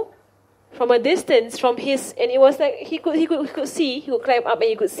 So from a distance, and it was like he could see. He could climb up and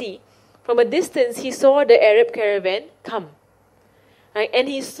he could see. From a distance, he saw the Arab caravan come. Right? And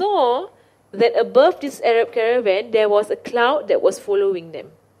he saw that above this Arab caravan, there was a cloud that was following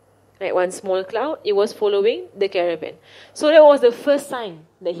them. Right, one small cloud, it was following the caravan. So that was the first sign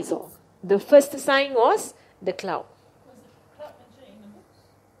that he saw. The first sign was the cloud. Was the cloud mentioned in the books?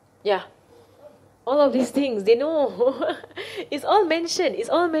 Yeah. All of these things, they know. It's all mentioned.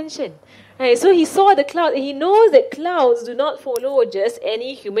 Right, so he saw the cloud, and he knows that clouds do not follow just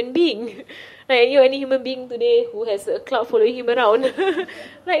any human being. Right, any human being today who has a cloud following him around.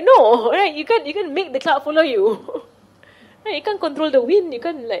 Right, no, right, you can't make the cloud follow you. Right, you can't control the wind, you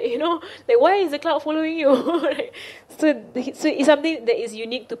can't why is the cloud following you? Right? So it's something that is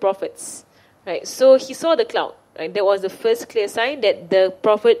unique to prophets. Right, so he saw the cloud. Right, that was the first clear sign that the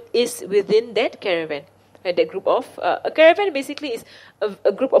prophet is within that caravan. Right, that group of a caravan basically is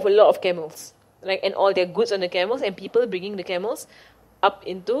a group of a lot of camels, right, and all their goods on the camels and people bringing the camels up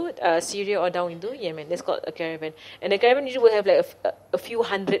into Syria or down into Yemen. That's called a caravan. And the caravan usually will have like a few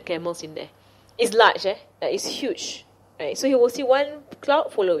hundred camels in there. It's large, it's huge. Right, so he will see one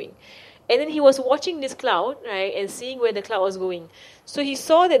cloud following. And then he was watching this cloud, right, and seeing where the cloud was going. So he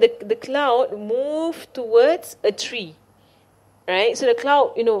saw that the cloud moved towards a tree. Right? So the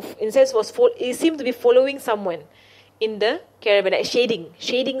cloud, in a sense, it seemed to be following someone. in the caravan, like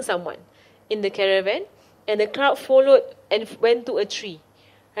shading someone in the caravan, and the cloud followed and went to a tree.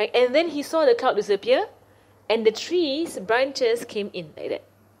 Right? And then he saw the cloud disappear, and the tree's branches came in like that.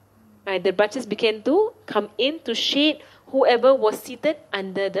 Right? The branches began to come in to shade whoever was seated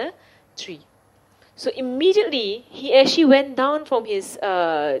under the tree. So immediately, he actually went down from his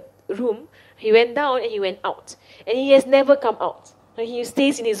room. He went down and he went out. And he has never come out. He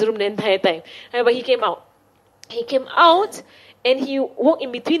stays in his room the entire time. But he came out. He came out and he walked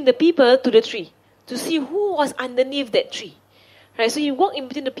in between the people to the tree to see who was underneath that tree. Right? So he walked in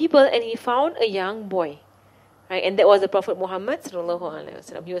between the people and he found a young boy. Right? And that was the Prophet Muhammad sallallahu alaihi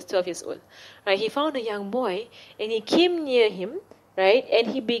wasallam. He was 12 years old. Right? He found a young boy and he came near him, right? And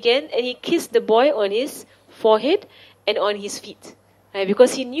he kissed the boy on his forehead and on his feet. Right?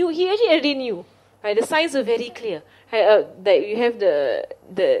 Because he already knew. Right? The signs were very clear. Right? That you have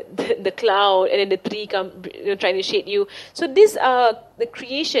the cloud and then the tree trying to shade you. So these are the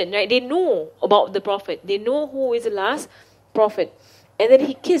creation, right? They know about the Prophet. They know who is the last Prophet. And then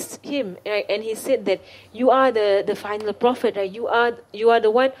he kissed him, right? And he said that you are the final Prophet, right? You are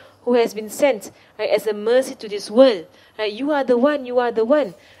the one who has been sent, right, as a mercy to this world. Right? You are the one,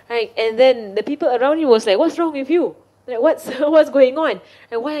 right? And then the people around him was like, what's wrong with you? Like, what's going on?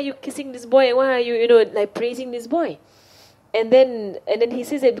 And why are you kissing this boy? And why are you, like praising this boy? And then he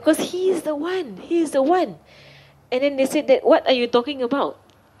says that because he is the one. And then they said that, what are you talking about?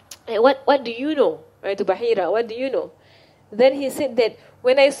 And what do you know? Right, to Bahira, what do you know? Then he said that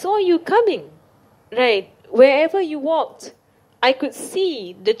when I saw you coming, right, wherever you walked, I could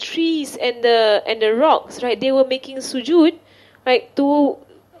see the trees and the rocks, right? They were making sujood, right, to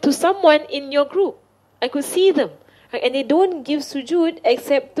someone in your group. I could see them, right? And they don't give sujood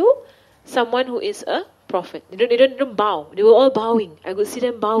except to someone who is a prophet. They don't bow. They were all bowing. I could see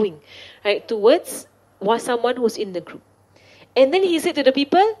them bowing, right, towards someone who's in the group. And then he said to the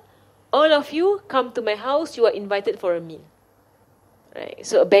people, all of you come to my house. You are invited for a meal. Right,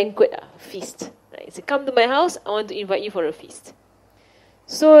 so a banquet, a feast. Right, so come to my house. I want to invite you for a feast.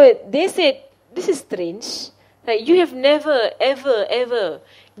 So they said, this is strange. Like, you have never, ever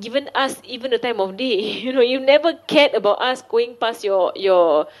given us even a time of day. You never cared about us going past your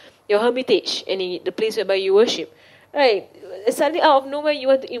hermitage and the place whereby you worship. Right, suddenly out of nowhere you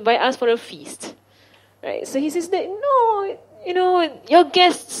want to invite us for a feast. Right, so he says that no, your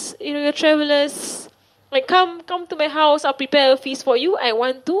guests, your travelers. Like, come to my house, I'll prepare a feast for you. I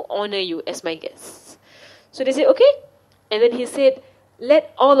want to honor you as my guests. So they said, okay. And then he said,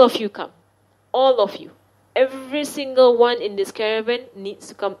 let all of you come. All of you. Every single one in this caravan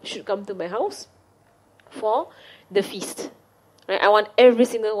should come to my house for the feast. Right? I want every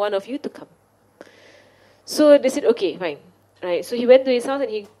single one of you to come. So they said, okay, fine. Right? So he went to his house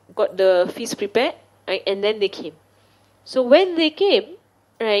and he got the feast prepared. Right? And then they came. So when they came,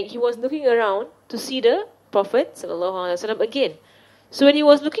 right, he was looking around to see the Prophet ﷺ again. So when he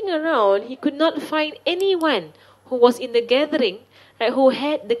was looking around, he could not find anyone who was in the gathering, right, who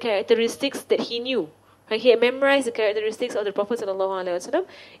had the characteristics that he knew. Right? He had memorized the characteristics of the Prophet ﷺ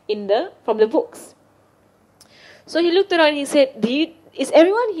from the books. So he looked around and he said, is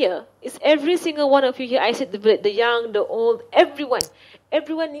everyone here? Is every single one of you here? I said, the young, the old, everyone.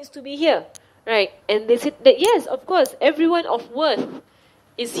 Everyone needs to be here. Right? And they said that, yes, of course, everyone of worth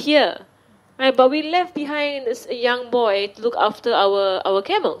is here. Right? But we left behind a young boy to look after our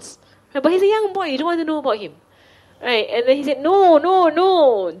camels. Right? But he's a young boy, you don't want to know about him. Right? And then he said, no,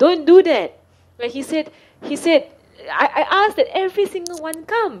 don't do that. Like he said, I asked that every single one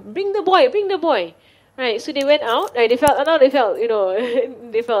come, bring the boy. Right? So they went out. Right? They felt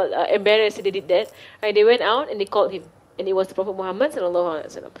they felt embarrassed that they did that. Right? They went out and they called him. And it was the Prophet Muhammad sallallahu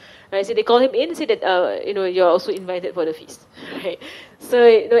alaihi wasallam. Right, so they called him in and said that you're also invited for the feast. Right. So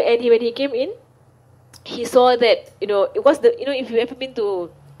and when he came in, he saw that it was if you've ever been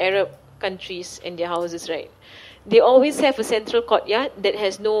to Arab countries and their houses, right, they always have a central courtyard that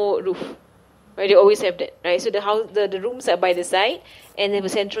has no roof. Right, they always have that. Right, so the rooms are by the side and they have a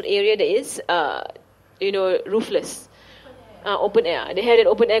central area that is roofless. Open air. They had an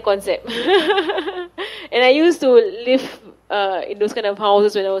open air concept. And I used to live in those kind of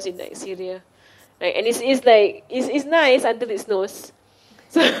houses when I was in Syria. Right? And it's nice until it snows.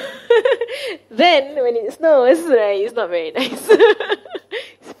 So then when it snows, right, it's not very nice.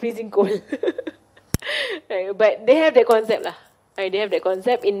 It's freezing cold. Right? But they have that concept lah. Right? They have that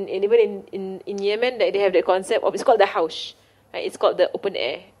concept even in Yemen. They have that concept of, it's called the house. Right? It's called the open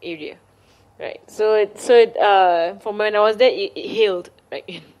air area. Right, so from when I was there, it hailed.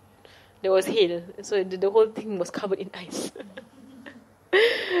 Right, there was hail, so the whole thing was covered in ice.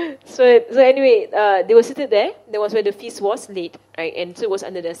 So anyway, they were seated there. That was where the feast was laid, right? And so it was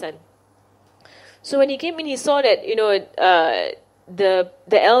under the sun. So when he came in, he saw that, the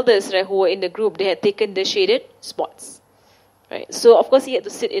elders, right, who were in the group, they had taken the shaded spots, right? So of course he had to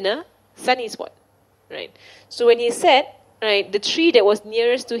sit in a sunny spot, right? So when he sat, right, the tree that was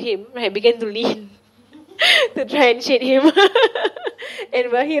nearest to him, right, began to lean to try and shade him.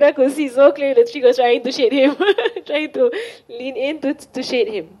 And Bahira could see so clearly the tree was trying to shade him, trying to lean in to shade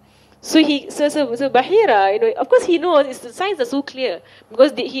him. So Bahira, of course he knows, the signs are so clear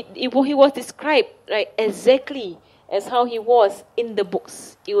because he was described, right, exactly as how he was in the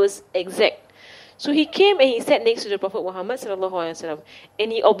books. It was exact. So he came and he sat next to the Prophet Muhammad sallallahu alaihi wasallam,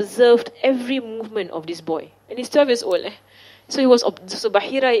 and he observed every movement of this boy. And he's 12 years old. So he was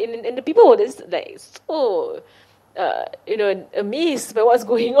Bahira, and the people were just like so, amazed by what's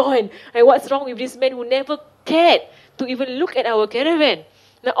going on. Like, what's wrong with this man who never cared to even look at our caravan?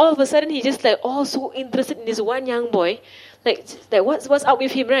 Now all of a sudden he's just like so interested in this one young boy, like what's up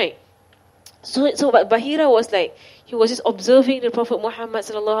with him, right? So but Bahira was like, he was just observing the Prophet Muhammad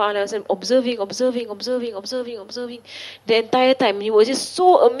sallallahu alaihi wasallam, observing the entire time. He was just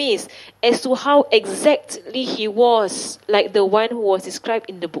so amazed as to how exactly he was like the one who was described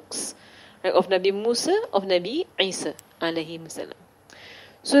in the books, right, of Nabi Musa, of Nabi Isa alayhi salam.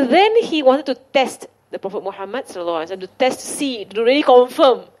 So then he wanted to test the Prophet Muhammad sallallahu alaihi wasallam, to test, to see, to really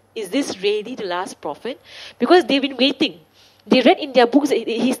confirm, is this really the last prophet? Because they've been waiting. They read in their books that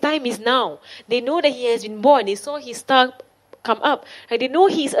his time is now. They know that he has been born. They saw his star come up. Right? They know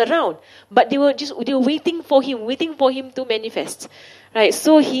he's around. But they were waiting for him to manifest. Right?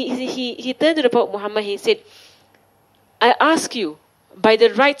 So he turned to the Prophet Muhammad. He said, I ask you, by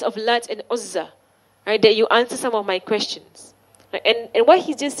the rights of Lat and Uzza, right, that you answer some of my questions. Right? And what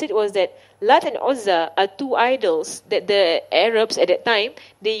he just said was that Lat and Uzza are two idols that the Arabs at that time,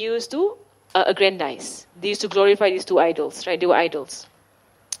 they used to aggrandize. They used to glorify these two idols, right? They were idols.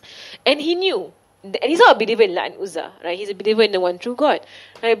 And he knew, and he's not a believer in Lat and Uzza, right? He's a believer in the one true God,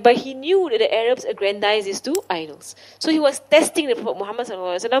 right? But he knew that the Arabs aggrandized these two idols. So he was testing the Prophet Muhammad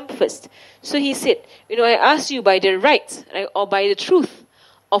sallallahu alaihi wasallam first. So he said, I ask you by the right, right, or by the truth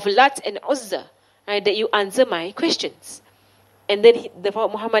of Lat and Uzza, right, that you answer my questions. And then the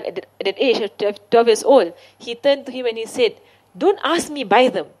Prophet Muhammad at that age, of 12 years old, he turned to him and he said, don't ask me by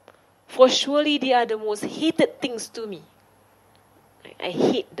them, for surely they are the most hated things to me. I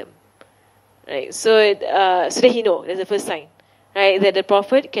hate them. Right? So that he knows, that's the first sign. Right? That the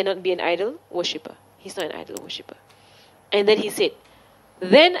Prophet cannot be an idol worshipper. He's not an idol worshipper. And then he said,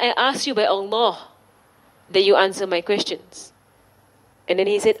 then I ask you by Allah that you answer my questions. And then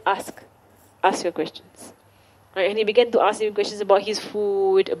he said, ask your questions. Right? And he began to ask him questions about his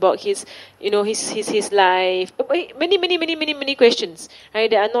food, about his, his life, many questions, right?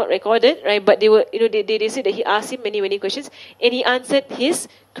 They are not recorded, right? But they were, they said that he asked him many questions, and he answered his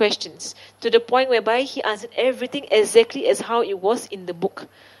questions to the point whereby he answered everything exactly as how it was in the book,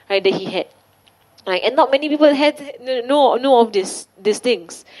 right? That he had, right? And not many people had know of these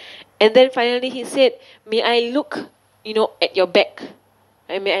things. And then finally he said, "May I look, at your back?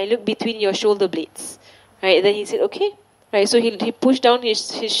 Right? May I look between your shoulder blades?" Right, then he said, okay. Right, so he pushed down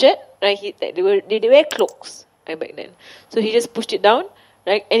his shirt. Right, they wear cloaks, right, back then. So he just pushed it down,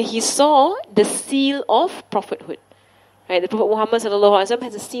 right, and he saw the seal of prophethood. Right, the Prophet Muhammad sallallahu alaihi wasallam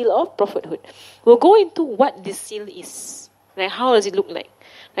has a seal of prophethood. We'll go into what this seal is. Right, how does it look like?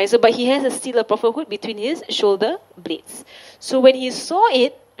 Right, so but he has a seal of prophethood between his shoulder blades. So when he saw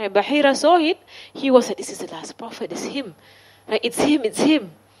it, right, Bahira saw it, he was like, this is the last prophet. It's him. Right, it's him.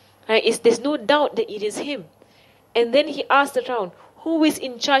 Right, there's no doubt that it is him. And then he asked around, who is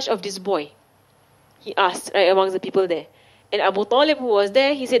in charge of this boy? He asked, right, amongst the people there. And Abu Tholib, who was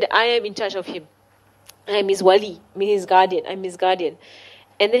there, he said, I am in charge of him. I'm his wali, I'm his guardian.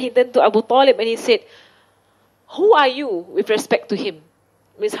 And then he turned to Abu Tholib and he said, who are you with respect to him?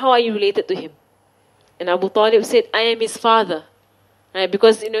 Means, how are you related to him? And Abu Tholib said, I am his father. Right,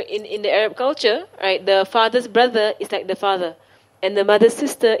 because, in the Arab culture, right, the father's brother is like the father. And the mother's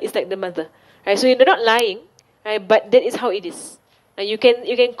sister is like the mother. Right? So you're not lying, right? But that is how it is. Right? You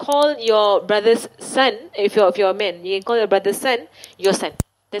can call your brother's son, if you're a man, you can call your brother's son your son.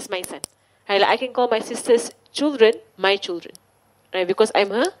 That's my son. Right? Like I can call my sister's children my children. Right? Because I'm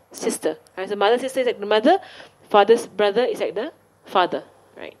her sister. Right? So mother's sister is like the mother, father's brother is like the father.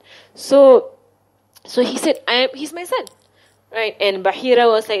 Right? So he said, he's my son. Right? And Bahira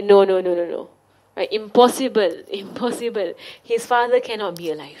was like, no. Right? Impossible. His father cannot be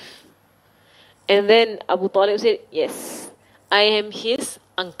alive. And then Abu Tholib said, yes, I am his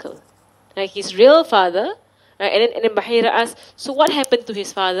uncle. Like his real father, Right? And then Bahira asked, so what happened to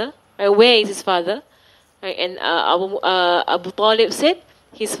his father? Right? Where is his father? Right? And Abu Tholib said,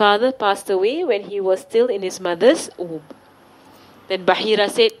 his father passed away when he was still in his mother's womb. Then Bahira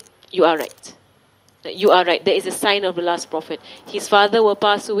said, you are right. You are right. There is a sign of the last prophet. His father will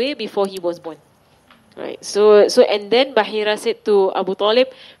pass away before he was born. Right. So and then Bahira said to Abu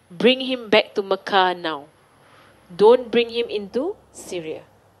Tholib, bring him back to Mecca now. Don't bring him into Syria.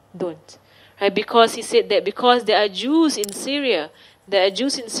 Don't. Right? Because he said that because there are Jews in Syria, that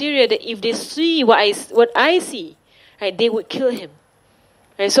if they see what I see, right, they would kill him.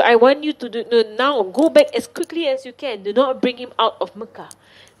 Right? So I want you to now go back as quickly as you can. Do not bring him out of Mecca.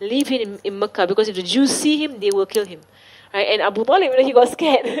 Leave him in Mecca, because if the Jews see him, they will kill him. Right? And Abu Tholib, he got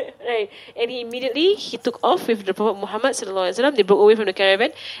scared. Right? And he took off with the Prophet Muhammad ﷺ. They broke away from the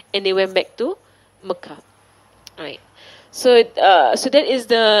caravan and they went back to Mecca. Right. So that is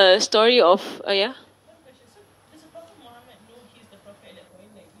the story of yeah. One question. So, does the Prophet Muhammad know he's the prophet at that point?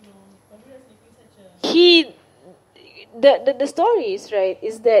 Like, Bahira's making such a... The story is, right,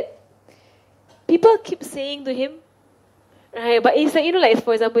 is that people keep saying to him, right, but it's like, like,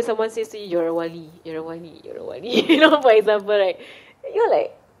 for example, someone says to you, you're a wali, you're a wali, you're a wali, for example, right, you're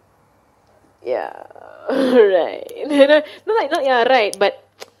like, yeah, right, not yeah, right, but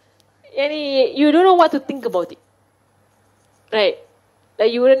you don't know what to think about it, right,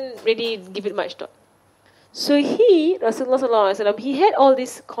 like you wouldn't really give it much thought. So Rasulullah ﷺ, he had all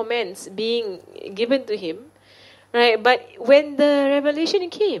these comments being given to him, right? But when the revelation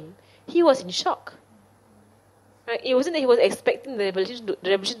came, he was in shock. Right? It wasn't that he was expecting the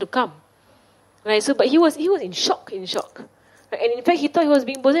revelation to come, right? So, but he was in shock, right? And in fact, he thought he was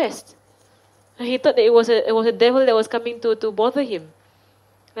being possessed. Right? He thought that it was a devil that was coming to bother him,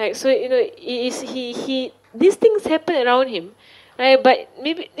 right? So these things happen around him, right? But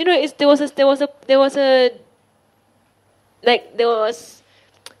maybe it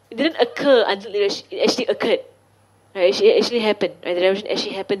didn't occur until it actually occurred. Right? It actually happened. Right? The revelation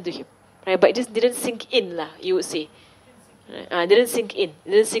actually happened to him. Right? But it just didn't sink in, you would say. Right? Didn't sink in.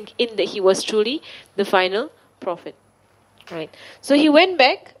 It didn't sink in that he was truly the final prophet. Right? So he went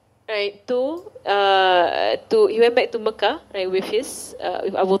back, right, to Mecca, right, with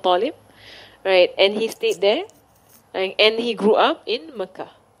Abu Tholib, right, and he stayed there, right, and he grew up in Mecca.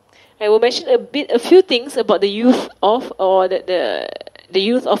 I will mention a few things about the youth of the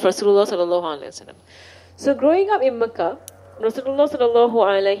youth of Rasulullah sallallahu alaihi wasallam. So growing up in Mecca, Rasulullah sallallahu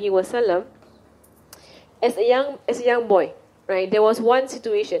alaihi wasallam, as a young boy, right, there was one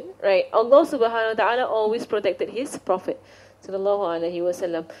situation, right, Allah subhanahu wa ta'ala always protected his prophet sallallahu alaihi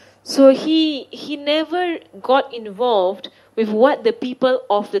wasallam. So he never got involved with what the people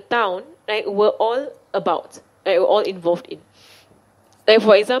of the town, right, were all about, right, were all involved in. Like,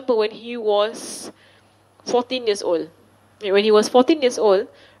 for example, when he was 14 years old,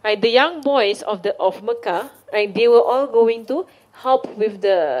 right, the young boys of Mecca, right, they were all going to help with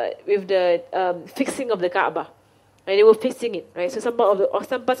the fixing of the Kaaba. Right, they were fixing it, right? So some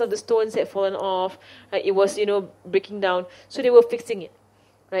parts of the stones had fallen off, right? It was breaking down, so they were fixing it,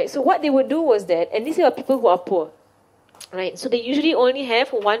 right? So what they would do was that, and these are people who are poor, right? So they usually only have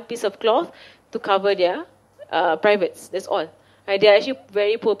one piece of cloth to cover their privates. That's all. Right? They are actually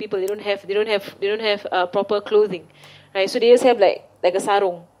very poor people. They don't have proper clothing, right? So they just have like a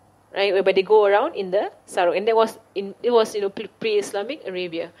sarong, right? Whereby they go around in the sarong, and it was pre-Islamic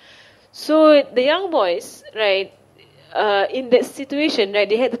Arabia. So the young boys, right, in that situation, right,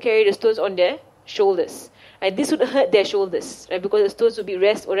 they had to carry the stones on their shoulders. Right? This would hurt their shoulders, right, because the stones would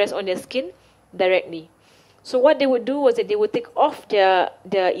rest on their skin directly. So what they would do was that they would take off their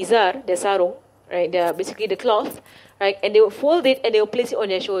izar, their sarong, right, basically the cloth, right, and they would fold it and they would place it on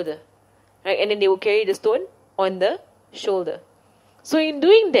their shoulder, right, and then they would carry the stone on the shoulder. So in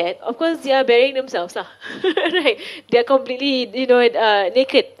doing that, of course, they are burying themselves, right? They are completely,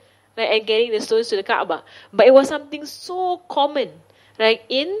 naked, right, and carrying the stones to the Kaaba. But it was something so common, right,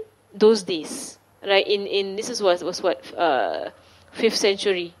 in those days, right? This was what 5th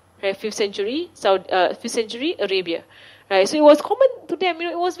century, right? 5th century Arabia. Right, so it was common to them.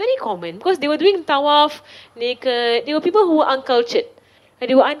 It was very common because they were doing tawaf naked. They were people who were uncultured. Right?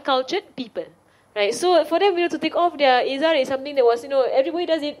 They were uncultured people. Right, so for them, to take off their izar is something that was, everybody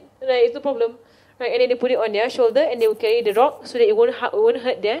does it. Right, it's no problem. Right, and then they put it on their shoulder and they will carry the rock so that it won't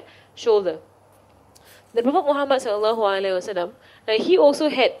hurt their shoulder. The Prophet Muhammad sallallahu alaihi wasallam, right, he also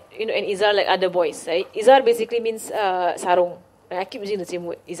had an izar like other boys. Right, izar basically means sarong. Right? I keep using the same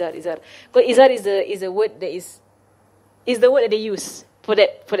word, izar. Because izar is a word that is the word that they use for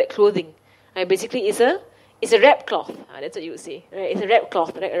that clothing. Right? Basically, it's a wrap cloth. That's what you would say. Right? It's a wrap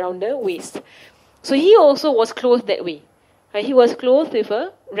cloth right around the waist. So he also was clothed that way. Right? He was clothed with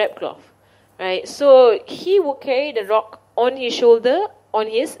a wrap cloth. Right? So he would carry the rock on his shoulder, on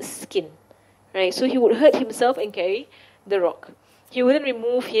his skin. Right? So he would hurt himself and carry the rock. He wouldn't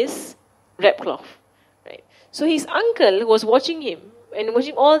remove his wrap cloth. Right? So his uncle was watching him and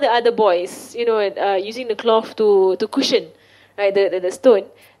watching all the other boys, using the cloth to cushion, right, the stone.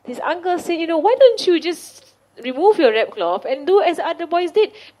 His uncle said, why don't you just remove your wrap cloth and do as other boys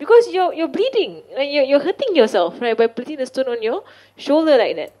did? Because you're bleeding, right? You're hurting yourself, right, by putting the stone on your shoulder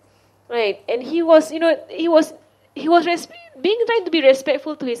like that, right? And he was, trying to be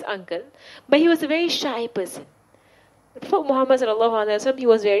respectful to his uncle, but he was a very shy person. The Prophet Muhammad sallallahu alaihi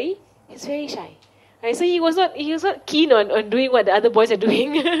wasallam, he's very shy. Right, so he was not keen on doing what the other boys are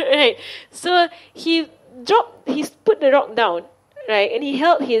doing, right? So he put the rock down, right, and he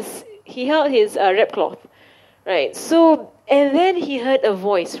held his wrap cloth, right. So and then he heard a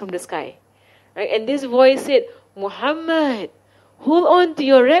voice from the sky, right, and this voice said, "Muhammad, hold on to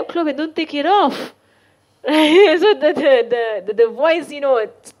your wrap cloth and don't take it off." Right? So the voice,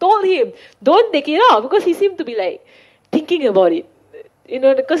 told him, "Don't take it off," because he seemed to be like thinking about it.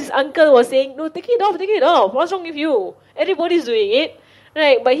 Because his uncle was saying, "No, take it off. What's wrong with you? Everybody's doing it."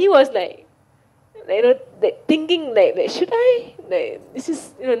 Right? But he was like thinking like, should I? Like, this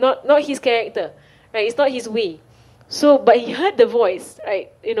is, not his character. Right? It's not his way. So, but he heard the voice,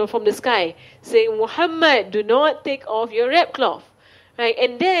 right, from the sky saying, "Muhammad, do not take off your wrap cloth." Right?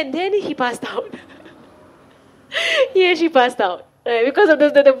 And then he passed out. He actually passed out. Right? Because of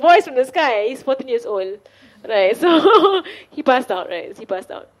the voice from the sky. He's 14 years old. Right, so he passed out, right? He passed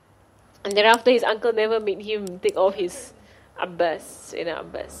out. And thereafter, his uncle never made him take off his Abbas.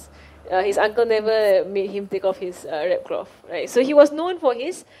 His uncle never made him take off his wrap cloth, right? So he was known for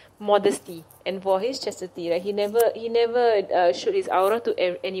his modesty and for his chastity, right? He never showed his aura to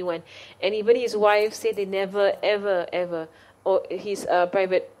anyone. And even his wife said they never, ever, or his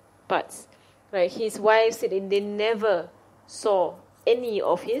private parts, right? His wife said they never saw any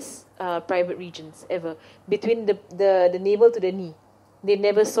of his private regions ever, between the navel to the knee. They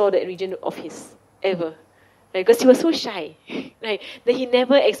never saw that region of his ever, right? Because he was so shy, right, that he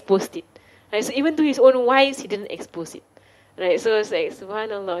never exposed it, right? So even to his own wives, he didn't expose it, right? So it's like,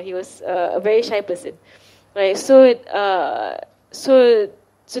 subhanallah, he was a very shy person, right? So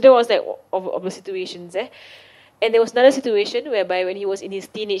there was like of the situations, and there was another situation whereby when he was in his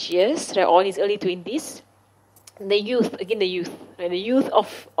teenage years, right, or in his early 20s. The youth, right? The youth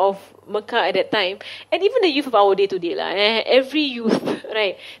of Mecca at that time, and even the youth of our day today, every youth,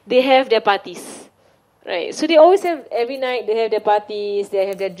 right, they have their parties, right? So they always have, every night they have their parties, they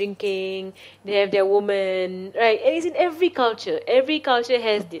have their drinking, they have their woman, right? And it's in every culture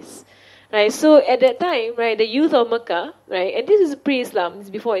has this, right? So at that time, right, the youth of Mecca, right, and this is pre-Islam, this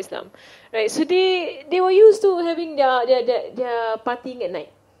is before Islam, right? So they were used to having their partying at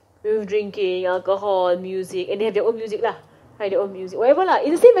night, with drinking, alcohol, music, and they have their own music lah. Right, their own music. Whatever lah.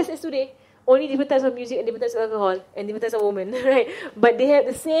 It's the same as today. Only different types of music and different types of alcohol and different types of women. Right? But they have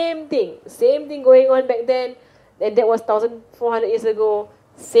the same thing. Same thing going on back then. And that was 1,400 years ago.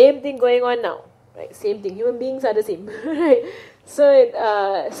 Same thing going on now. Right? Same thing. Human beings are the same. Right?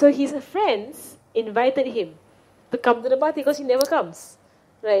 So his friends invited him to come to the party because he never comes.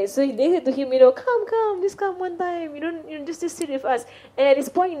 Right, so they said to him, come, just come one time, just sit with us. And at this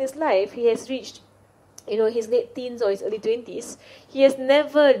point in his life, he has reached, his late teens or his early 20s. He has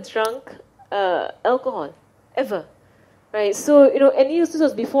never drunk alcohol, ever. Right, so, and this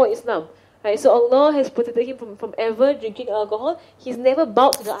was before Islam. Right, so Allah has protected him from ever drinking alcohol. He's never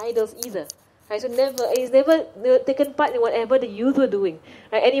bowed to the idols either. Right, so he's never taken part in whatever the youth were doing.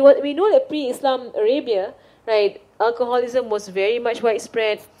 Right, and we know that pre-Islam Arabia, right, alcoholism was very much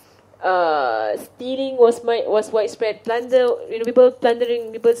widespread. Stealing was widespread. Plunder, people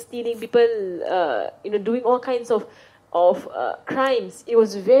plundering, people stealing, people, doing all kinds of crimes. It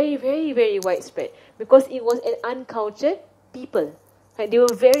was very, very, very widespread because it was an uncultured people. Right? They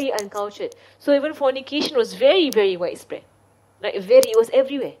were very uncultured. So even fornication was very, very widespread. Like it was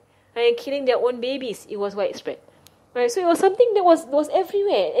everywhere. Right? Killing their own babies, it was widespread. Right? So it was something that was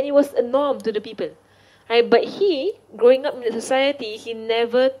everywhere, and it was a norm to the people. Right? But he, growing up in the society, he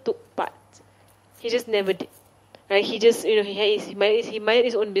never took part. He just never did. Right? He just, he minded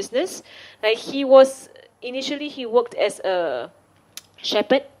his own business. Right? He worked as a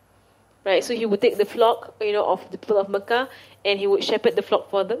shepherd. Right? So he would take the flock, of the people of Mecca, and he would shepherd the flock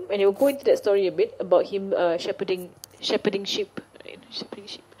for them. And he will go into that story a bit about him shepherding sheep. Right? Shepherding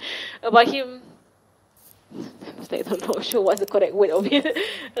sheep. About him. I'm not sure what's the correct word of it.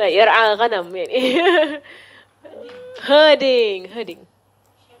 Like yar'a ghanam. Herding.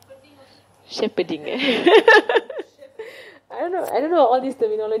 Shepherding. I don't know all this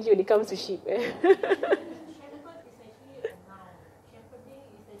terminology when it comes to sheep. Shepherd is actually a noun. Shepherding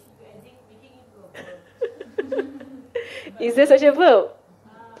is actually adding, making it into a verb. Is there such a verb?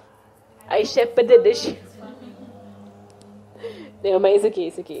 I shepherded the sheep. Never mind,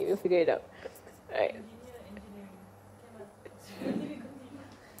 it's okay. We'll figure it out. Alright.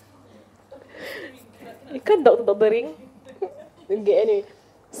 You can't doctoring. Okay, anyway.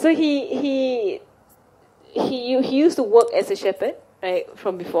 So he used to work as a shepherd, right,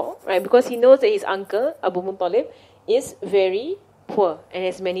 from before, right, because he knows that his uncle, Abu Tholib, is very poor and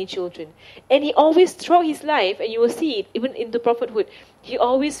has many children. And he always, throughout his life, and you will see it, even into prophethood, he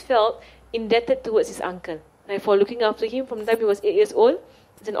always felt indebted towards his uncle, right, for looking after him from the time he was 8 years old,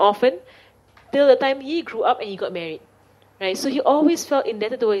 as an orphan, till the time he grew up and he got married. Right? So he always felt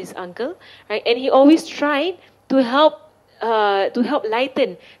indebted towards his uncle, right? And he always tried to help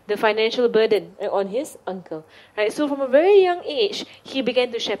lighten the financial burden, right, on his uncle. Right? So from a very young age, he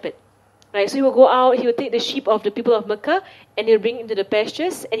began to shepherd. Right? So he would go out, he would take the sheep of the people of Mecca, and he'll bring it into the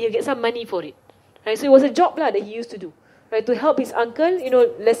pastures, and he'll get some money for it. Right? So it was a job that he used to do, right, to help his uncle,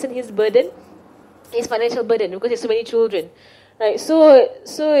 lessen his burden, his financial burden, because he has so many children. Right, so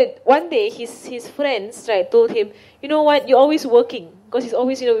one day his friends, right, told him, you know what, you're always working, because he's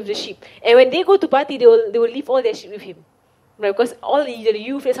always with the sheep. And when they go to party, they will leave all their sheep with him, right? Because all the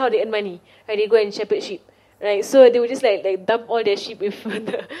youth, that's how they earn money, right? They go and shepherd sheep, right? So they would just like dump all their sheep with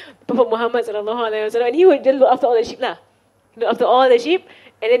the Prophet Muhammad ﷺ, and he would just look after all the sheep look after all the sheep,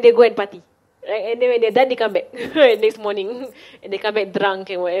 and then they go and party, right? And then when they're done, they come back right, next morning, and they come back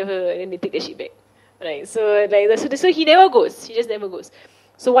drunk and whatever, and then they take the sheep back. Right, so he never goes. He just never goes.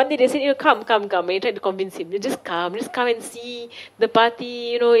 So one day they said, come. And he tried to convince him. Just come and see the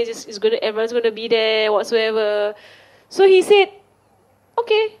party. Everyone's gonna be there, whatsoever. So he said,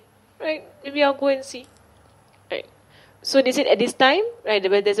 okay, right, maybe I'll go and see. Right. So they said at this time, right,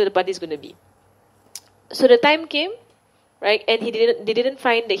 that's where the party is gonna be. So the time came, right, and they didn't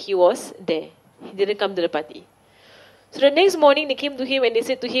find that he was there. He didn't come to the party. So the next morning they came to him and they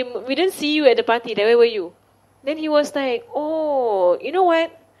said to him, we didn't see you at the party, where were you? Then he was like, oh, you know what?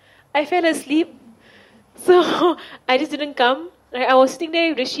 I fell asleep. So I just didn't come. Right? I was sitting there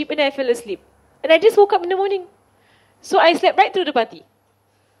with the sheep and I fell asleep. And I just woke up in the morning. So I slept right through the party.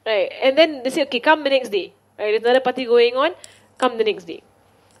 Right? And then they said, okay, come the next day. Right? There's another party going on. Come the next day.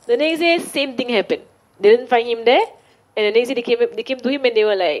 The next day, same thing happened. They didn't find him there. And the next day they came to him and they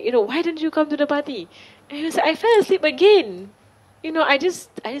were like, why didn't you come to the party? And he was like, I fell asleep again. I just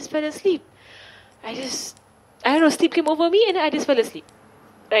fell asleep. I don't know, sleep came over me and then I just fell asleep.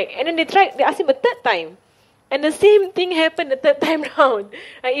 Right? And then they asked him a third time. And the same thing happened the third time round.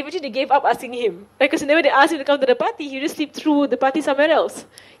 Right? Eventually they gave up asking him. Because whenever they asked him to come to the party, he would just sleep through the party somewhere else.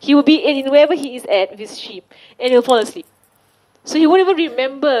 He would be in wherever he is at with his sheep. And he'll fall asleep. So he won't even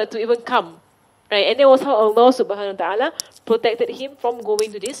remember to even come. Right? And that was how Allah subhanahu wa ta'ala protected him from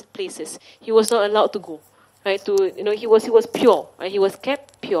going to these places. He was not allowed to go. Right? He was pure. Right? He was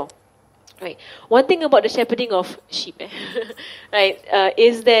kept pure. Right. One thing about the shepherding of sheep, right,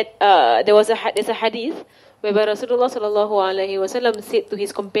 is that there's a hadith whereby Rasulullah ﷺ said to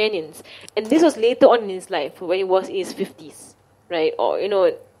his companions, and this was later on in his life, when he was in his 50s, right, or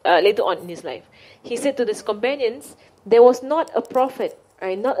later on in his life, he said to his companions, there was not a prophet,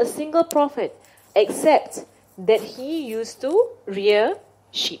 right, not a single prophet, except that he used to rear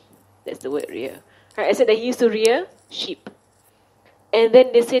sheep. That's the word, rear. Right, I said that he used to rear sheep. And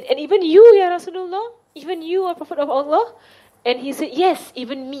then they said, and even you, Ya Rasulullah, even you are Prophet of Allah? And he said, yes,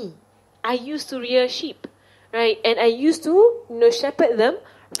 even me. I used to rear sheep, right? And I used to, shepherd them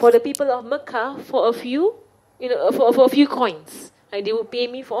for the people of Mecca for a few, for a few coins. Right? They would pay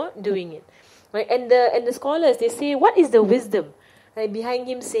me for doing it, right? And the scholars, they say, what is the wisdom, right, behind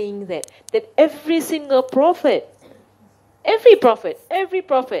him saying that? That every single prophet,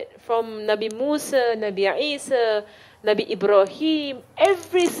 from Nabi Musa, Nabi Isa, Nabi Ibrahim,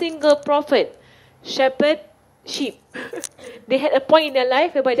 every single prophet shepherd sheep. They had a point in their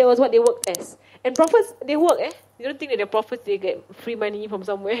life whereby that was what they worked as. And prophets, they work, You don't think that the prophets, they get free money from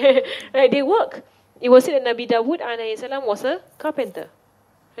somewhere. Right? They work. It was said that Nabi Dawud ﷺ was a carpenter.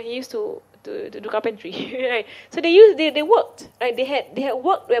 He used to do carpentry. Right? So they worked. Right? They had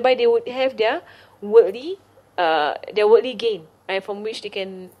work whereby they would have their worldly gain. Right, from which they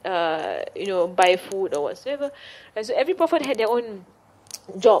can, buy food or whatsoever. And so every prophet had their own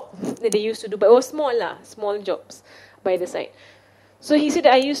job that they used to do, but it was small jobs by the side. So he said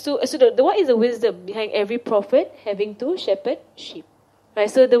that I used to. So what is the wisdom behind every prophet having to shepherd sheep? Right,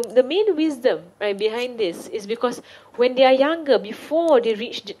 so the main wisdom, right, behind this is because when they are younger, before they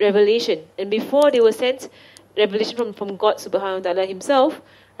reach revelation and before they were sent revelation from God subhanahu wa ta'ala himself,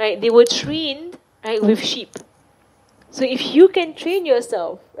 right, they were trained, right, with sheep. So if you can train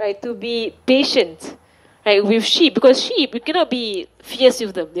yourself, right, to be patient, right, with sheep, because sheep, you cannot be fierce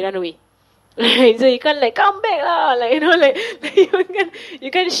with them, they run away. Right, so you can't like come back lah, like like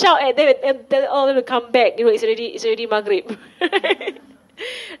you can shout at them and tell all of them to come back. It's already Maghrib.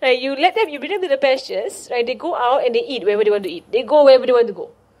 Right, you bring them to the pastures, right? They go out and they eat wherever they want to eat. They go wherever they want to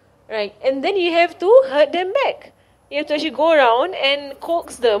go, right? And then you have to herd them back. You have to actually go around and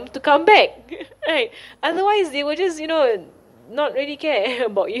coax them to come back, right? Otherwise, they will just not really care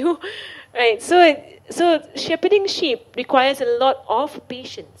about you, right? So shepherding sheep requires a lot of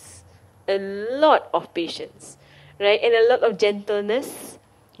patience. A lot of patience, right? And a lot of gentleness.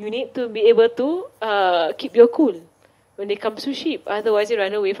 You need to be able to keep your cool when it comes to sheep. Otherwise, they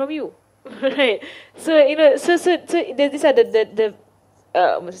run away from you, right? So these are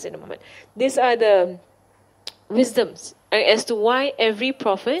these are the wisdoms, right, as to why every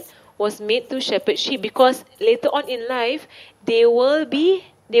prophet was made to shepherd sheep. Because later on in life, they will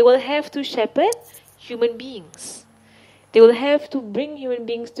have to shepherd human beings. They will have to bring human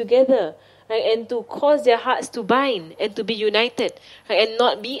beings together, right, and to cause their hearts to bind and to be united, right, and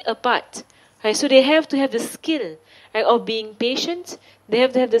not be apart. Right? So they have to have the skill, right, of being patient. They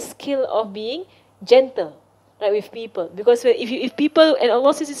have to have the skill of being gentle, right, with people. Because if people, and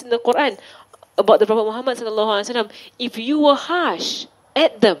Allah says this in the Quran about the Prophet Muhammad sallallahu alaihi wasallam, if you were harsh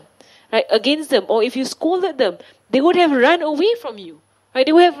at them, right, against them, or if you scolded them, they would have run away from you. Right,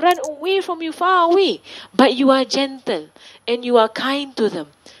 they will have run away from you, far away. But you are gentle and you are kind to them,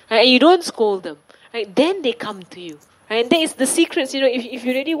 right, and you don't scold them. Right, then they come to you. Right, and that is the secrets. If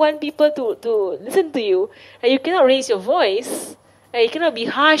you really want people to listen to you, right, you cannot raise your voice. Right, you cannot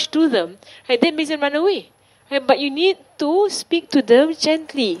be harsh to them. Right, that makes them run away. Right, but you need to speak to them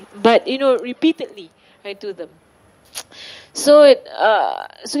gently, but repeatedly, right, to them. So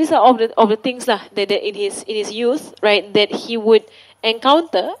these are all the things that in his youth, right, that he would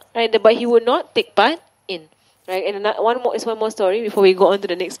encounter, right, but he would not take part in, right. And one more story before we go on to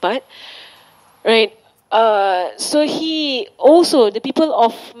the next part, right. So the people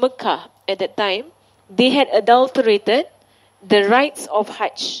of Mecca at that time, they had adulterated the rites of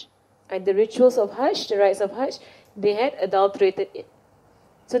Hajj, and the rituals of Hajj, the rites of Hajj, they had adulterated it.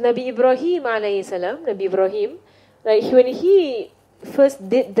 So Nabi Ibrahim alayhi salam, right, when he first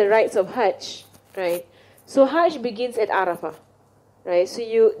did the rites of Hajj, right, so Hajj begins at Arafah. Right, so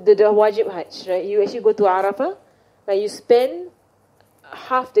the wajib Hajj, right, you actually go to Arafah, right, you spend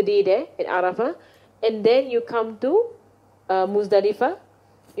half the day there at Arafah, and then you come to Muzdalifah,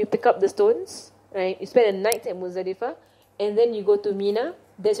 you pick up the stones, right, you spend a night at Muzdalifah, and then you go to Mina.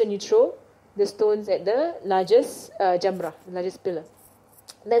 That's when you throw the stones at the largest jamrah, the largest pillar.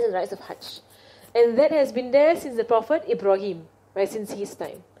 That's the rites of Hajj. And that has been there since the Prophet Ibrahim, right, since his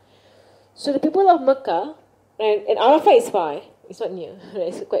time. So the people of Mecca, right, and Arafah is far, it's not near,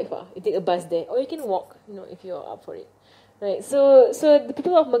 right? It's quite far. You take a bus there, or you can walk, if you're up for it, right? So the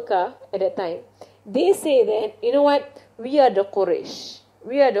people of Mecca at that time, they say that, we are the Quraysh,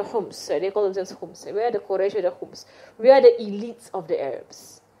 we are the Hums, right? They call themselves Hums. We are the Quraysh, we are the Hums. We are the elites of the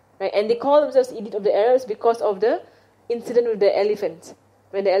Arabs, right? And they call themselves elite of the Arabs because of the incident with the elephant.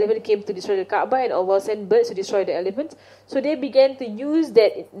 When the elephant came to destroy the Kaaba and Allah sent birds to destroy the elephant, so they began to use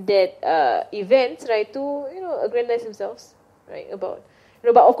that event, right, to aggrandize themselves. Right, but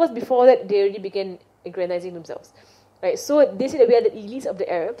of course before that they already began aggrandizing themselves, right? So they say that we are the elites of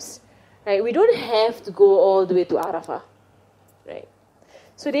the Arabs, right? We don't have to go all the way to Arafah, right?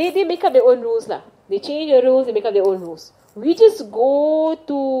 So they make up their own rules lah. They change the rules, they make up their own rules. We just go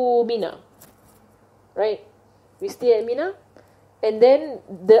to Mina, right? We stay at Mina, and then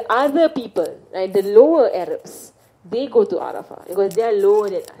the other people, right, the lower Arabs, they go to Arafah because they are lower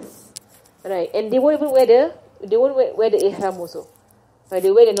than us, right? And they won't even wear the ihram also. Right?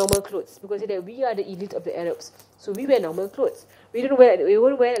 They wear the normal clothes because they say that we are the elite of the Arabs. So we wear normal clothes. We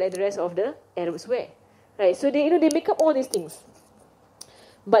won't wear like the rest of the Arabs wear. Right? So they make up all these things.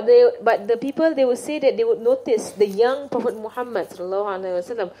 But the people, they will say that they would notice the young Prophet Muhammad sallallahu alaihi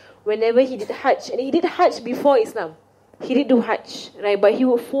wasallam whenever he did Hajj, and he did Hajj before Islam. He did do Hajj, right? But he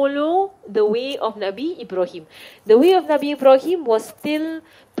would follow the way of Nabi Ibrahim. The way of Nabi Ibrahim was still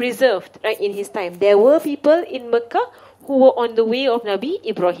preserved, right, in his time. There were people in Mecca who were on the way of Nabi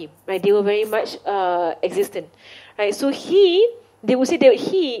Ibrahim, right? They were very much existent, right? So they would say that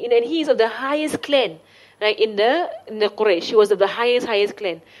he is of the highest clan, right? In the Quraysh, he was of the highest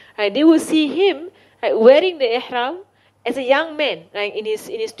clan, right? They would see him, right, wearing the ihram as a young man, like in his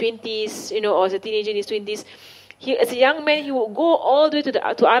 20s, or as a teenager in his 20s, as a young man, he would go all the way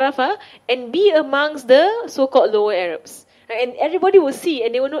to Arafah and be amongst the so-called lower Arabs, right? And everybody will see,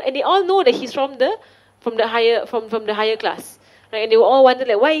 and they will know, and they all know that he's from the higher class, right? And they will all wonder,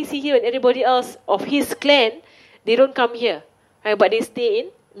 like, why is he here? And everybody else of his clan, they don't come here, right? But they stay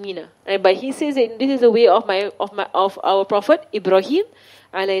in Mina, right? But he says that this is the way of our Prophet Ibrahim,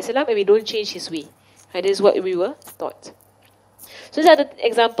 alayhi salam, and we don't change his way. Right? This is what we were taught. So these are the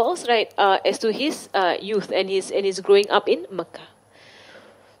examples, right, as to his youth and his growing up in Mecca.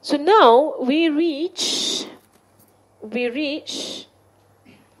 So now we reach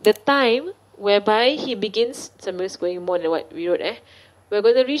the time whereby he begins. Some is going more than what we wrote. We're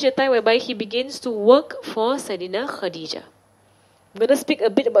going to reach the time whereby he begins to work for Sayyidina Khadija. I'm going to speak a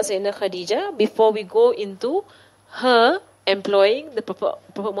bit about Sayyidina Khadija before we go into her employing the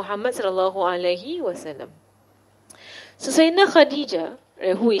Prophet Muhammad sallallahu alaihi wasallam. So Sayyidina Khadija,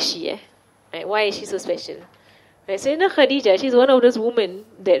 right, who is she? Right, why is she so special? Right, Sayyidina Khadija, she's one of those women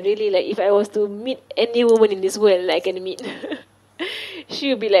that really, like, if I was to meet any woman in this world I can meet, she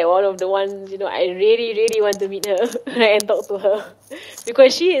would be like one of the ones, I really, really want to meet her, right, and talk to her.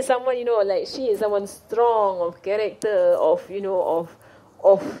 Because she is someone, she is someone strong, of character, of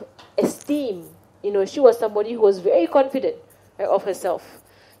esteem. She was somebody who was very confident, right, of herself.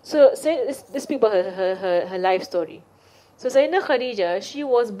 So let's speak about her life story. So Sayyidina Khadija, she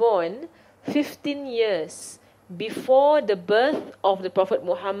was born 15 years before the birth of the Prophet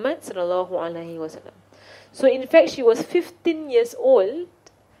Muhammad sallallahu alaihi wasallam. So in fact, she was 15 years old,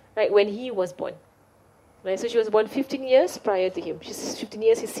 right, when he was born. Right, so she was born 15 years prior to him. She's 15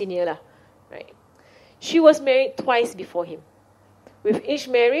 years his senior lah, right. She was married twice before him. With each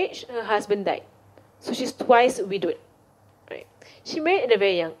marriage, her husband died. So she's twice widowed, right. She married at a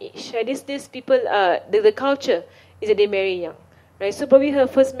very young age. Right? These people, the culture is that they marry young, right. So probably her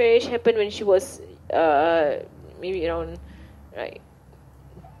first marriage happened when she was maybe around, right,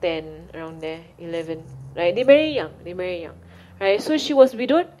 10, around there, 11, right. They marry young, right. So she was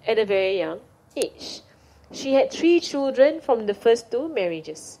widowed at a very young age. She had 3 children from the first 2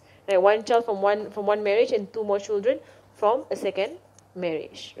 marriages, right. 1 child from one marriage and 2 more children from a second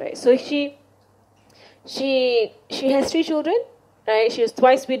marriage, right. So she has 3 children, right. She was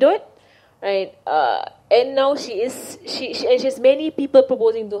twice widowed, right. And now she has many people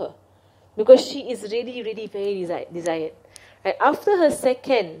proposing to her, because she is really, really very desired. Right. After her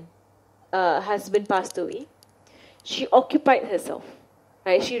second husband passed away, she occupied herself.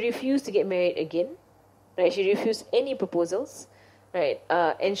 Right. She refused to get married again. Right. She refused any proposals. Right.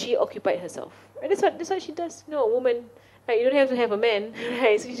 And she occupied herself. Right. That's what she does. A woman. Right. You don't have to have a man.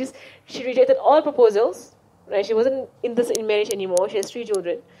 Right. So she rejected all proposals. Right. She wasn't interested in marriage anymore. She has 3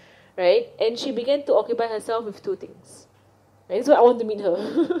 children. Right. And she began to occupy herself with 2 things. Right. That's why I want to meet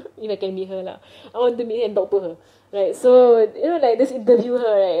her. If I can meet her lah. I want to meet her and talk to her. Right. So, like, just interview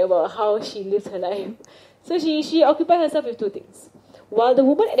her, right, about how she lives her life. So she occupied herself with 2 things. While the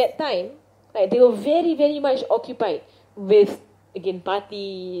women at that time, right, they were very, very much occupied with, again,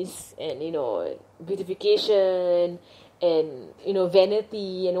 parties and, beautification and,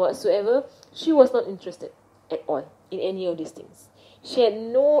 vanity and whatsoever. She was not interested at all in any of these things. She had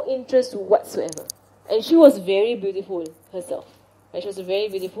no interest whatsoever. And she was very beautiful herself. Right? She was a very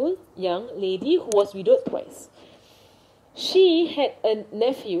beautiful young lady who was widowed twice. She had a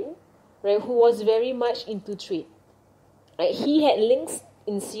nephew, right, who was very much into trade. Right? He had links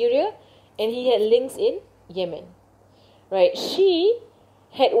in Syria and he had links in Yemen. Right? She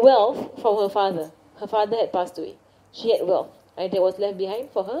had wealth from her father. Her father had passed away. She had wealth, right, that was left behind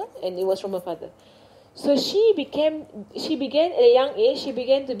for her, and it was from her father. So she began at a young age, she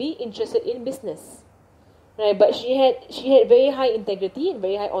began to be interested in business. Right? But she had very high integrity and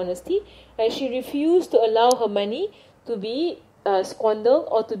very high honesty. Right? She refused to allow her money to be squandered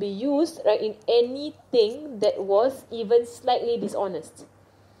or to be used, right, in anything that was even slightly dishonest,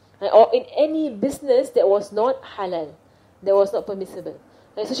 right, or in any business that was not halal, that was not permissible.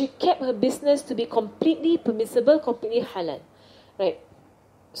 Right? So she kept her business to be completely permissible, completely halal. Right?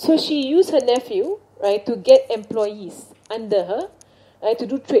 So she used her nephew, right, to get employees under her, right, to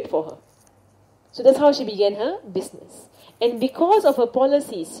do trade for her. So that's how she began her business. And because of her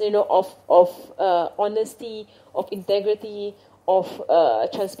policies, of honesty, of integrity, of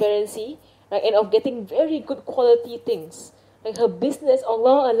transparency, right, and of getting very good quality things, like her business,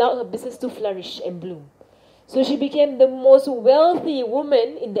 Allah allowed her business to flourish and bloom. So she became the most wealthy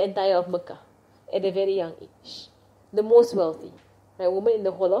woman in the entire of Mecca at a very young age. The most wealthy, right, woman in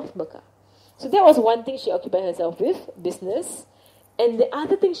the whole of Mecca. So that was one thing she occupied herself with, business. And the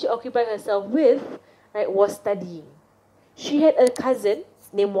other thing she occupied herself with, right, was studying. she had a cousin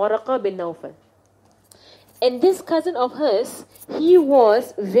named Waraqa bin Nawfal. And this cousin of hers, he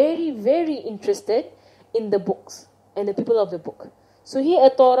was very, very interested in the books and the people of the book. So he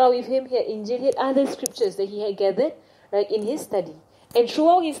had a Torah with him, he had Injil, he had other scriptures that he had gathered, right, in his study. And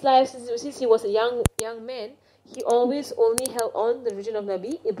throughout his life, since he was a young man, he always only held on the religion of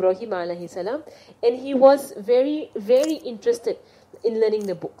Nabi Ibrahim alayhi salam, and he was very, very interested in learning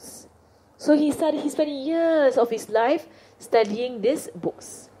the books. So he spent years of his life studying these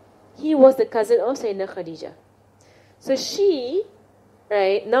books. He was the cousin of Sayyidina Khadija. So she,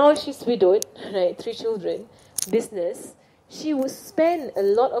 right, now she's widowed, right, 3 children, business. She would spend a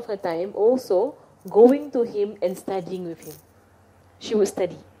lot of her time also going to him and studying with him. She would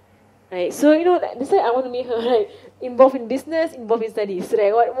study, right? So, that's why I want to make her, right, involved in business, involved in studies,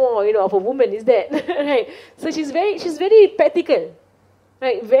 right? What more, of a woman is that, right? So she's very practical,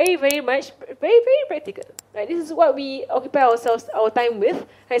 right? Very, very much, very, very practical, right? This is what we occupy our time with,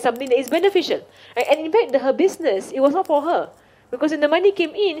 right? Something that is beneficial, right? And in fact, her business, it was not for her, because when the money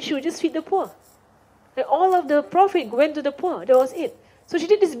came in, she would just feed the poor. Right? All of the profit went to the poor. That was it. So she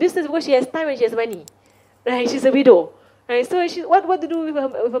did this business because she has time and she has money, right? She's a widow. Right, so what to do with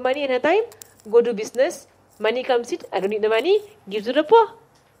her money and her time? Go do business. Money comes in. I don't need the money. Give to the poor.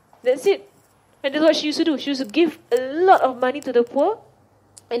 That's it. And that's what she used to do. She used to give a lot of money to the poor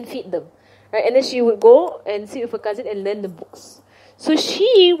and feed them. Right, and then she would go and sit with her cousin and learn the books. So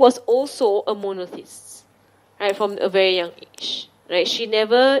she was also a monotheist, right, from a very young age. Right, she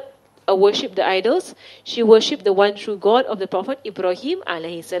never worshipped the idols. She worshipped the one true God of the Prophet Ibrahim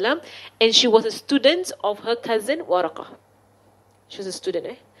alayhi salam, and she was a student of her cousin Waraqa. She was a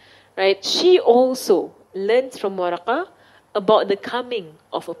student, right? She also learned from Waraqa about the coming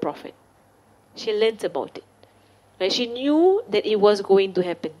of a prophet. She learned about it. Right? She knew that it was going to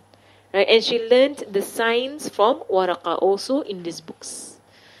happen. Right? And she learned the signs from Waraqa also in these books.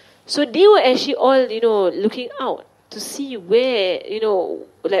 So they were actually all, looking out to see where,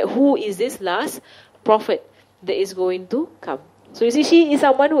 who is this last prophet that is going to come. So you see, she is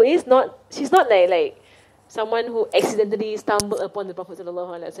someone who is not, she's not like someone who accidentally stumbled upon the Prophet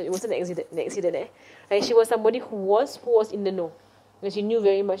sallallahu alaihi wasallam. It wasn't an accident, Right? She was somebody who was in the know. And she knew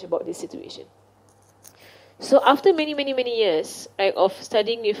very much about this situation. So after many, many, many years, right, of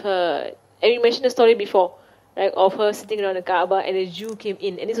studying with her, and we mentioned the story before, right, of her sitting around the Kaaba, and a Jew came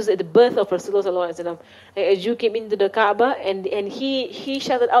in, and this was at the birth of Rasulullah sallallahu alaihi wasallam. A Jew came into the Kaaba, and he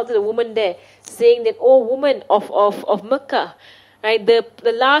shouted out to the woman there, saying that, "Oh woman of Mecca, right,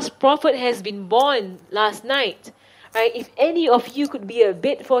 the last prophet has been born last night. Right, if any of you could be a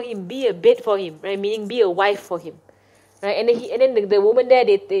bed for him, be a bed for him. Right, meaning be a wife for him." Right, and then the woman there,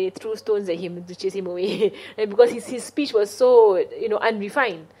 they threw stones at him to chase him away, right, because his speech was so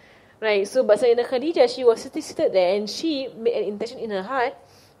unrefined. Right, so but Sayyidina Khadija, she was seated there, and she made an intention in her heart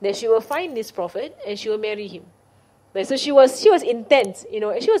that she will find this prophet and she will marry him. Right, so she was intense,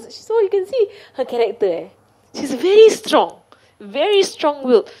 and so you can see her character. She's very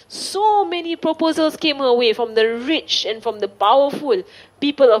strong-willed. So many proposals came her way from the rich and from the powerful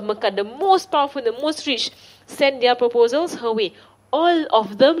people of Mecca. The most powerful, the most rich, sent their proposals her way. All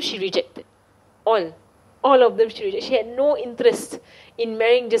of them she rejected. All of them she rejected. She had no interest in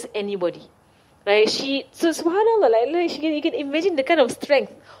marrying just anybody. Right? So subhanAllah, you can imagine the kind of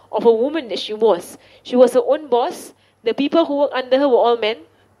strength of a woman that she was. She was her own boss. The people who worked under her were all men.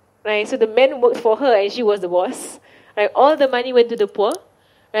 Right? So the men worked for her and she was the boss. Right? All the money went to the poor.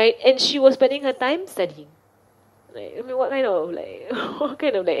 Right? And she was spending her time studying. Right? I mean, what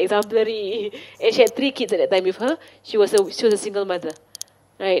kind of exemplary? And she had 3 kids at that time with her. She was a single mother.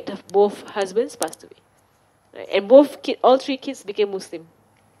 Right? Both husbands passed away. Right? And all 3 kids became Muslim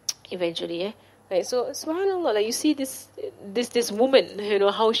eventually. Right? So subhanAllah, you see this woman,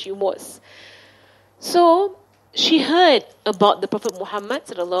 how she was. So she heard about the Prophet Muhammad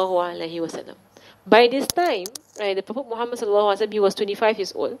sallallahu alaihi wasallam. By this time, right, the Prophet Muhammad sallallahu alaihi wasallam, he was 25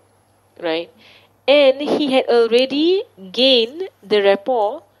 years old, right, and he had already gained the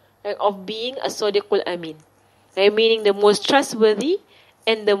rapport, right, of being a Sadiqul Amin, right, meaning the most trustworthy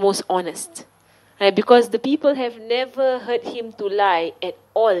and the most honest. Right, because the people have never heard him to lie at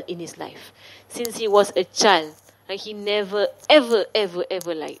all in his life. Since he was a child, right, he never, ever, ever,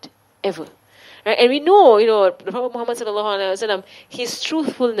 ever lied. Ever. Right, and we know, the Prophet Muhammad sallallahu alaihi wasallam, his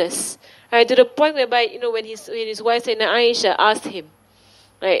truthfulness, right, to the point whereby, when his wife Sayyidina Aisha asked him,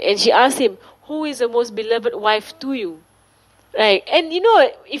 right, and she asked him, who is the most beloved wife to you? Right, and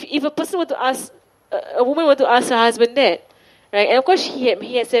if a person were to ask, a woman were to ask her husband that, right, and of course he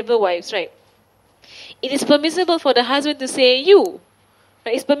had several wives, right, it is permissible for the husband to say you,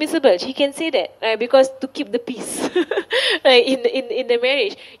 Right? It's permissible. He can say that, right? Because to keep the peace, right? In the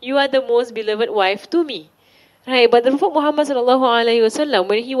marriage, you are the most beloved wife to me, right? But the Prophet Muhammad sallallahu alaihi wasallam,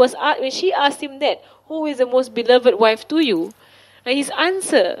 when she asked him that, who is the most beloved wife to you? And his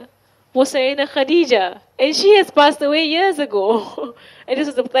answer was Sayyidina Khadija, and she has passed away years ago. And this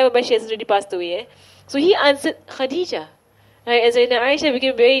was the time when she has already passed away. So he answered Khadija. Right? And Sayyidina Aisha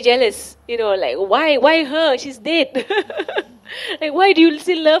became very jealous. Like, why her? She's dead. Like, why do you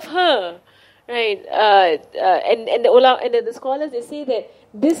still love her? Right? And the scholars, they say that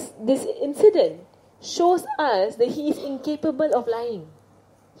this incident shows us that he is incapable of lying.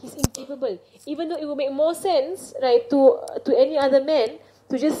 He's incapable. Even though it would make more sense, right, to any other man,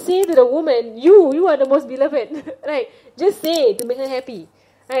 to just say to the woman, you are the most beloved, right? Just say to make her happy,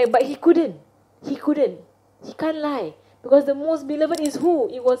 right? But he couldn't. He can't lie, because the most beloved is who?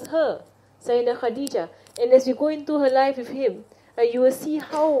 It was her, Sayyidina Khadija. And as we go into her life with him, you will see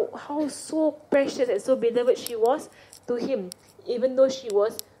how so precious and so beloved she was to him, even though she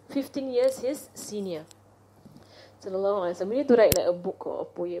was 15 years his senior. Sallallahu alaihi wasallam. We need to write like a book or a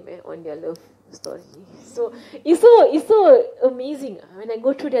poem on their love story. So it's so amazing when I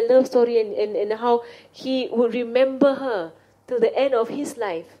go through their love story and how he would remember her till the end of his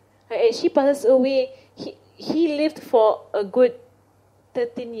life. And she passes away. He lived for a good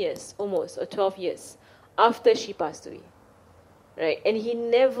 13 years almost, or 12 years after she passed away. Right? And he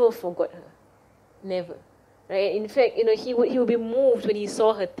never forgot her. Never. Right? In fact, he would be moved when he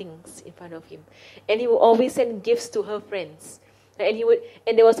saw her things in front of him. And he would always send gifts to her friends. Right?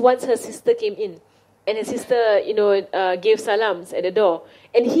 And there was once her sister came in, and her sister, gave salams at the door,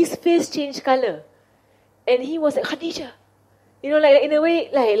 and his face changed color. And he was like, Khadija. Like in a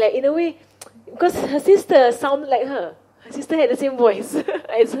way, because her sister sounded like her. Her sister had the same voice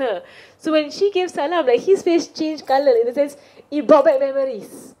as her. So when she gave salam, like his face changed color, in the sense, it brought back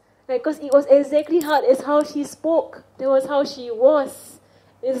memories. Because it was exactly as how she spoke. That was how she was.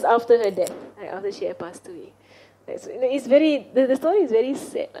 This is after her death, after she had passed away. So, it's very, the story is very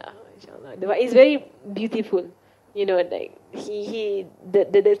sad, inshallah. But it's very beautiful. Like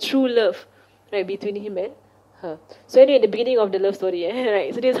the true love, right, between him and her. So anyway, the beginning of the love story,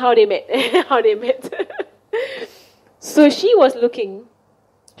 right? So this is how they met. So she was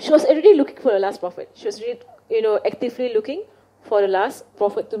already looking for the last prophet. She was really, actively looking for the last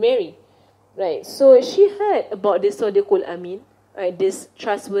prophet to marry, right? So she heard about this Sadiqul Amin, right? This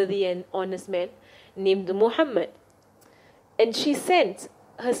trustworthy and honest man named Muhammad, and she sent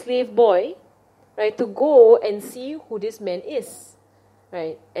her slave boy, right, to go and see who this man is,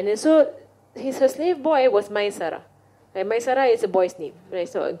 right? And then so her slave boy was Maisara. Right? Maisara is a boy's name, right?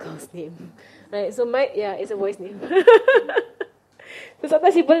 It's not a girl's name, right? So it's a boy's name. So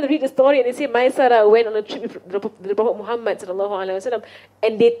sometimes people read the story and they say Maisara went on a trip with the Prophet Muhammad sallallahu alaihi wasallam,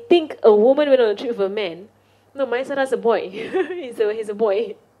 and they think a woman went on a trip with a man. No, Maisara is a boy. he's a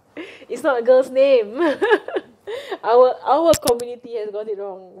boy. It's not a girl's name. Our community has got it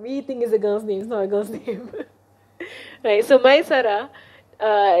wrong. We think it's a girl's name. It's not a girl's name. Right. So Maisara,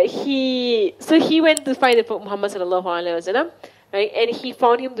 he went to find the Prophet Muhammad sallallahu alaihi wasallam, right? And he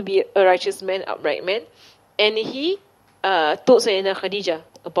found him to be a righteous man, upright man, and he told Sayyidina Khadija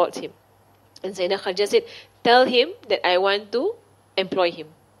about him. And Sayyidina Khadija said, tell him that I want to employ him,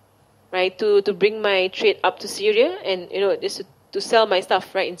 right, to bring my trade up to Syria, and just to sell my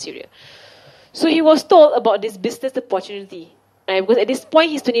stuff right in Syria. So he was told about this business opportunity, right? Because at this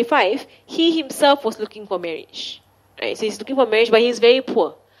point he's 25, he himself was looking for marriage, right? So he's looking for marriage, but he's very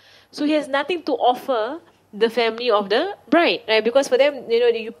poor, so he has nothing to offer the family of the bride, right? Because for them,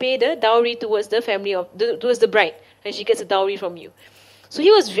 you pay the dowry towards the family towards the bride, and she gets a dowry from you. So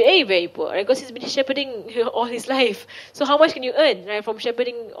he was very, very poor, right? Because he's been shepherding all his life. So how much can you earn, right, from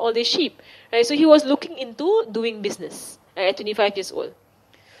shepherding all these sheep, right? So he was looking into doing business, right, at 25 years old.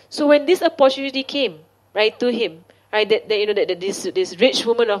 So when this opportunity came, right, to him, right, that this rich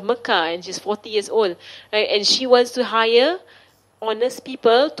woman of Mecca, and she's 40 years old, right, and she wants to hire honest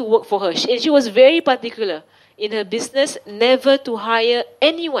people to work for her, and she was very particular in her business never to hire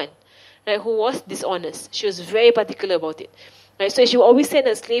anyone, right, who was dishonest. She was very particular about it, right? So she would always send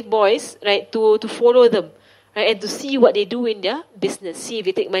her slave boys, right, to follow them, right, and to see what they do in their business, see if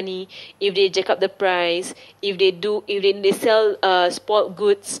they take money, if they jack up the price, if they sell spoiled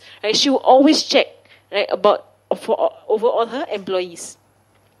goods, right? She would always check, right, over all her employees.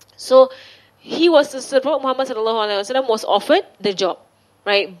 So the Prophet Muhammad sallallahu alaihi wasallam was offered the job,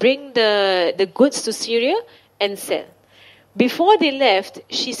 right? Bring the goods to Syria and sell. Before they left,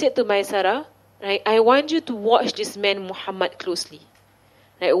 she said to Maisara, right, I want you to watch this man Muhammad closely.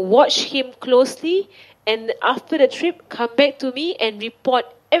 Like, watch him closely, and after the trip, come back to me and report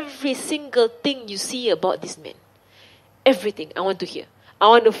every single thing you see about this man. Everything I want to hear. I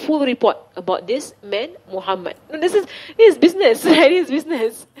want a full report about this man, Muhammad. No, this is business, right? This is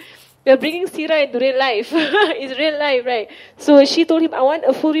business. We are bringing Sirah into real life. It's real life, right? So she told him, I want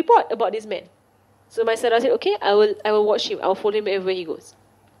a full report about this man. So my Sarah said, okay, I will watch him. I will follow him everywhere he goes.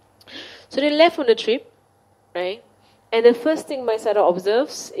 So they left on the trip, right? And the first thing my Sarah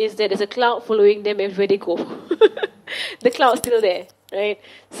observes is that there's a cloud following them everywhere they go. The cloud's still there, right?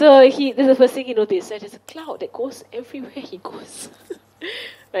 So this is the first thing he noticed. That there's a cloud that goes everywhere he goes.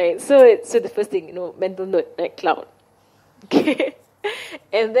 Right? So the first thing, mental note, like cloud. Okay.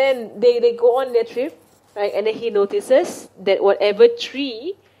 And then they go on their trip, right? And then he notices that whatever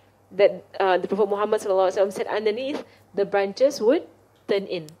tree that the Prophet Muhammad ﷺ said underneath, the branches would turn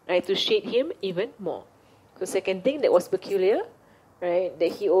in, right? To shade him even more. So second thing that was peculiar, right?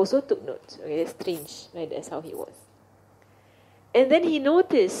 That he also took note. Okay, that's strange, right? That's how he was. And then he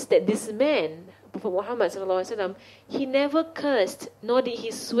noticed that this man, Prophet Muhammad ﷺ, he never cursed, nor did he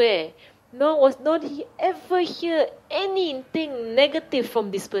swear, nor did he ever hear anything negative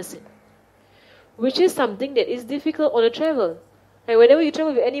from this person. Which is something that is difficult on a travel. Like whenever you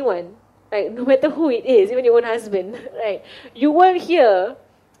travel with anyone, like no matter who it is, even your own husband, right? You will hear,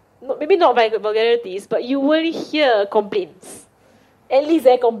 maybe not vulgarities, but you will hear complaints. At least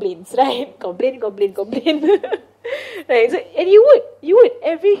there are complaints, right? Complain. Right? So, and you would.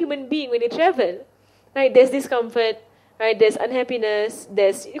 Every human being when they travel, right? There's discomfort, right? There's unhappiness.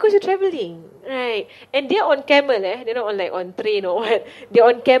 Because you're traveling, right? And they're on camel, They're not on train or what. They're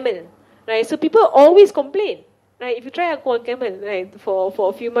on camel, right? So people always complain, right? If you try to go on camel, right, for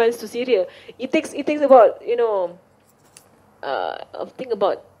a few months to Syria, it takes about I think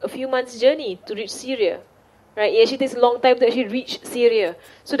about a few months journey to reach Syria. Right, it actually takes a long time to actually reach Syria.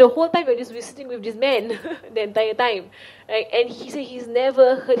 So the whole time you're just visiting with this man, the entire time. Right? And he said he's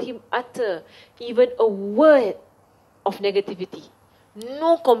never heard him utter even a word of negativity.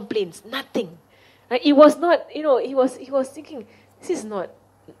 No complaints, nothing. Right? It was not, he was thinking, this is not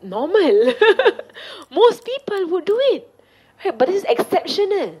normal. Most people would do it. Right? But this is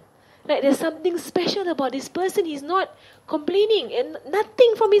exceptional. Like there's something special about this person. He's not complaining and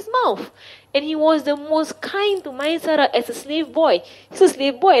nothing from his mouth. And he was the most kind to Maisara as a slave boy. He's a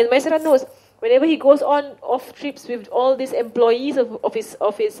slave boy, and Maisara knows whenever he goes on off trips with all these employees of his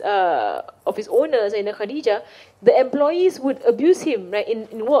owners and Khadija, the employees would abuse him, right,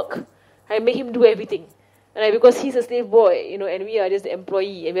 in work. Right, make him do everything. Right, because he's a slave boy, and we are just the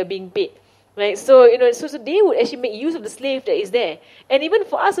employee and we're being paid. Right, so so they would actually make use of the slave that is there, and even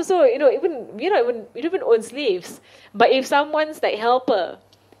for us also, even we don't even own slaves. But if someone's like helper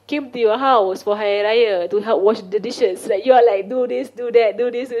came to your house for Hari Raya to help wash the dishes, like you are like do this, do that, do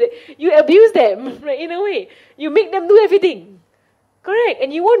this, do that, you abuse them, right? In a way, you make them do everything, correct,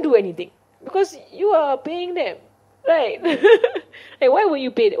 and you won't do anything because you are paying them, right? Like why would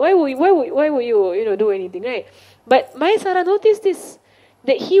you pay? Why would you do anything, right? But Maisara noticed this.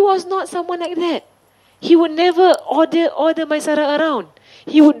 That he was not someone like that. He would never order Maisara around.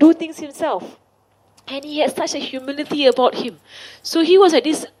 He would do things himself. And he had such a humility about him. So he was like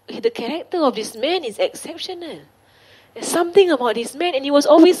this, the character of this man is exceptional. There's something about this man, and he was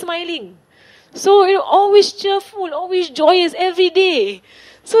always smiling. So, always cheerful, always joyous every day.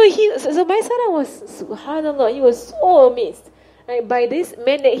 So Maisara was, subhanallah, he was so amazed. Right, by this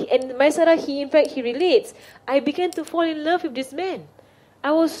man, and Maisara, he relates, I began to fall in love with this man.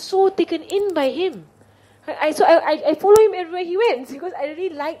 I was so taken in by him. I follow him everywhere he went because I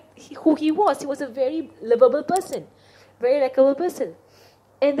really liked who he was. He was a very lovable person, very likable person.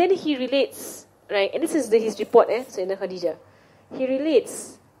 And then he relates, right? And this is his report, Sayyidina Khadijah. He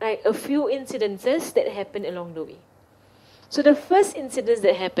relates, right, a few incidences that happened along the way. So the first incident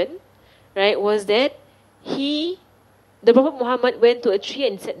that happened, right, was that the Prophet Muhammad went to a tree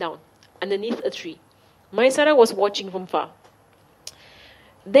and sat down underneath a tree. Maisara was watching from far.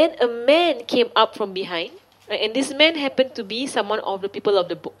 Then a man came up from behind, right, and this man happened to be someone of the people of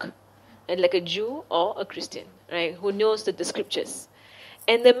the book, and like a Jew or a Christian, right, who knows the scriptures.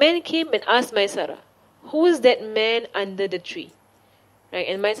 And the man came and asked Maisara, who is that man under the tree? Right,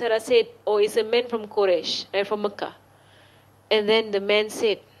 and Maisara said, oh, it's a man from Quraysh, right, from Mecca. And then the man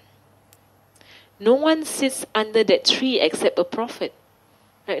said, no one sits under that tree except a prophet.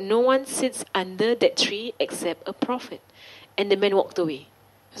 Right, no one sits under that tree except a prophet. And the man walked away.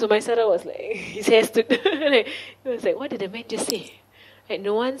 So Maisara was like, his hair stood. He was like, what did the man just say? Right,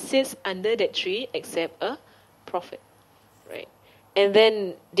 no one sits under that tree except a prophet. Right. And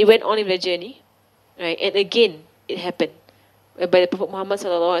then they went on in their journey. Right. And again, it happened. whereby the Prophet Muhammad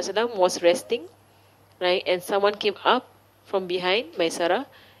SAW was resting, right? And someone came up from behind Maisarah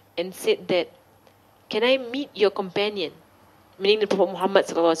and said that, can I meet your companion? Meaning the Prophet Muhammad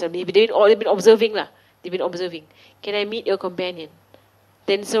SAW. They've been observing lah. They've been observing. Can I meet your companion?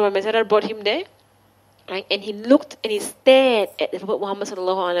 Then so Maisarah brought him there, right? And he looked and he stared at the Prophet Muhammad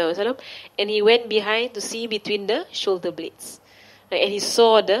SAW, and he went behind to see between the shoulder blades, right? And he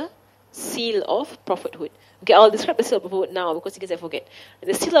saw the seal of prophethood. Okay, I'll describe the seal of prophethood now because in case I forget.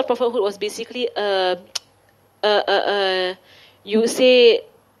 The seal of prophethood was basically you say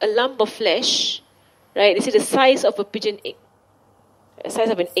a lump of flesh, right? They say the size of a pigeon egg, the size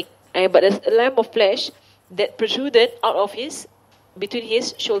of an egg, right? But a lump of flesh that protruded out of between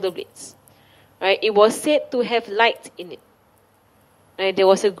his shoulder blades, right? It was said to have light in it, right? There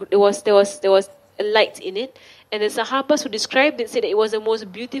was a light in it, and the Sahabas who described it said that it was the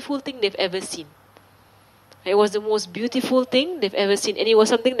most beautiful thing they've ever seen. It was the most beautiful thing they've ever seen, and it was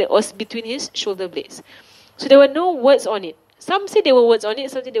something that was between his shoulder blades. So there were no words on it. Some say there were words on it,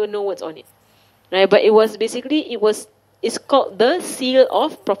 some say there were no words on it, right? But it was basically it's called the seal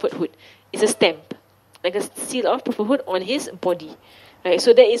of prophethood. It's a stamp, like a seal of prophethood on his body, right?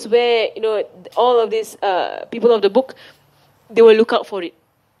 So that is where all of these people of the book, they will look out for it,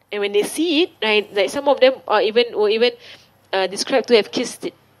 and when they see it, right, like some of them were even described to have kissed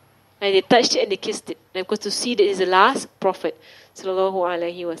it, right? They touched it and they kissed it, right? Because to see that is the last prophet, sallallahu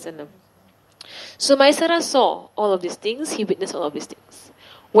alaihi wasallam. So Maisarah saw all of these things. He witnessed all of these things.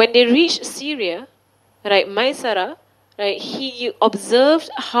 When they reached Syria, right, Maisarah, right, he observed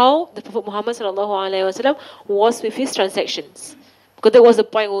how the Prophet Muhammad SAW was with his transactions. Because that was the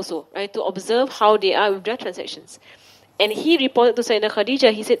point also, right, to observe how they are with their transactions. And he reported to Sayyidina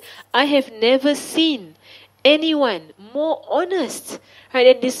Khadijah, he said, I have never seen anyone more honest, right,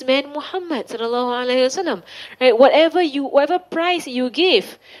 than this man Muhammad SAW. Right, whatever price you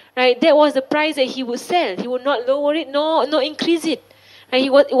gave, right, that was the price that he would sell. He would not lower it, nor increase it. Right,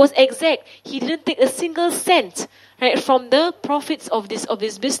 it was exact. He didn't take a single cent, right, from the profits of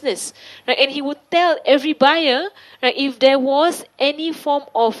this business, right? And he would tell every buyer, right, if there was any form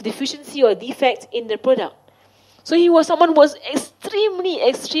of deficiency or defect in the product. So someone who was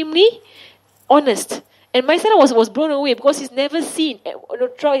extremely honest. And my son was blown away because he's never seen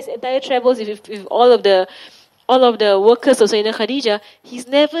throughout his entire travels with all of the workers of Sayyidina Khadijah, he's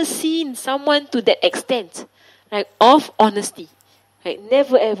never seen someone to that extent, right, of honesty. Right?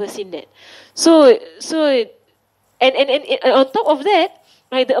 Never ever seen that. So and on top of that,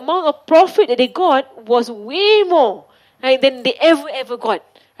 right, the amount of profit that they got was way more, right, than they ever got,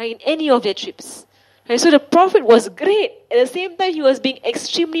 right, in any of their trips. Right? So the profit was great. At the same time, he was being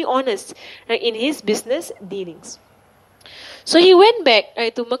extremely honest, right, in his business dealings. So he went back,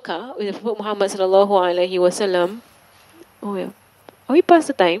 right, to Mecca with the Prophet Muhammad sallallahu alaihi wasallam. Oh yeah, are we past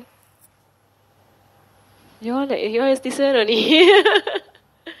the time? You're decent only.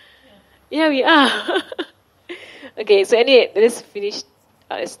 Yeah, we are. Okay, so anyway, let's finish.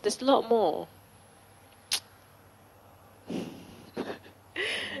 There's a lot more.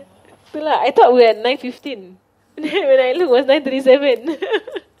 Itulah, I thought we were at 9:15. When I look, it was 9:37.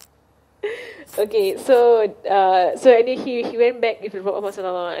 Okay, so anyway, he went back with the Prophet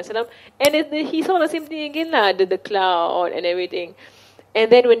Muhammad, and then he saw the same thing again lah, the cloud and everything. And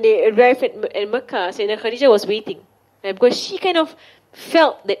then when they arrived at Mecca, Sayyidina Khadijah was waiting, right, because she kind of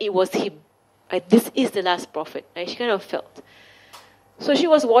felt that it was him. Right, this is the last prophet. Right, she kind of felt. So she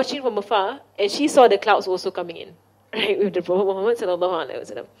was watching from afar, and she saw the clouds also coming in, right, with the Prophet Muhammad sallallahu alaihi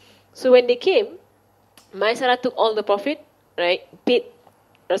wasallam. So when they came, Maisarah took all the profit, right, paid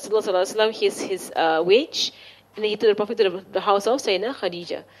Rasulullah sallallahu alaihi wasallam his wage, and then he took the profit to the house of Sayyidina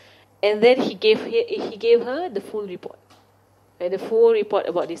Khadijah, and then he gave her the full report. The full report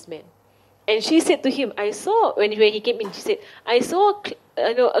about this man. And she said to him, I saw, when he came in, she said, I saw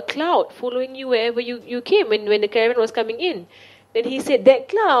a cloud following you wherever you came when the caravan was coming in. Then he said, that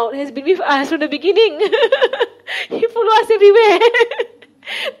cloud has been with us from the beginning. He followed us everywhere.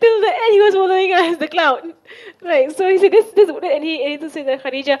 Till the end, he was following us, the cloud. Right, so he said, and he said to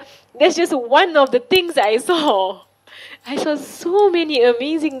Khadijah, that's just one of the things that I saw. I saw so many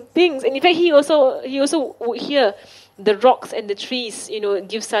amazing things. And in fact, he also would hear the rocks and the trees,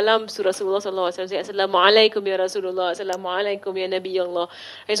 give salam to Rasulullah sallallahu alaihi wasallam. Say, Assalamu alaikum ya Rasulullah, Assalamu alaikum ya Nabi Allah.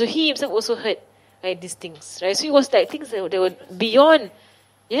 And so he himself also heard, right, these things. Right? So it was like things that were beyond,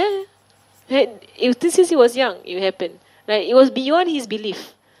 yeah. Right? Since he was young, it happened. Right? It was beyond his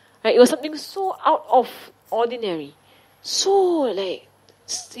belief. Right? It was something so out of ordinary. So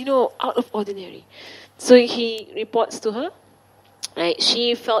out of ordinary. So he reports to her, right?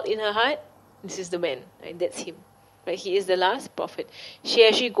 She felt in her heart, this is the man, right? That's him. Right? He is the last prophet. She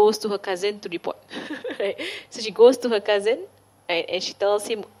actually goes to her cousin to report. Right? So she goes to her cousin, right, and she tells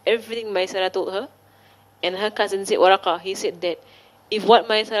him everything Maisarah told her. And her cousin said, Waraqah, he said that if what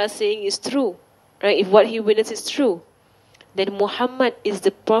Maisarah is saying is true, right, if what he witnessed is true, then Muhammad is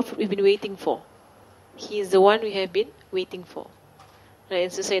the prophet we've been waiting for. He is the one we have been waiting for. Right?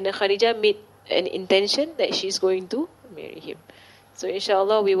 And so Sayyidina Khadijah made an intention that she's going to marry him. So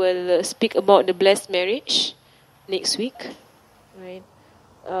inshallah we will speak about the blessed marriage next week. Right?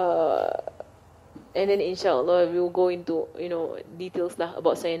 And then inshallah we will go into details lah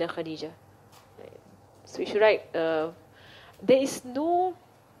about Sayyidina Khadijah. Right? So we should write. There is no,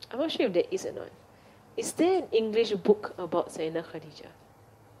 I'm not sure if there is or not. Is there an English book about Sayyidina Khadijah?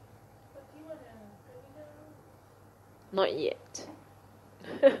 Not yet.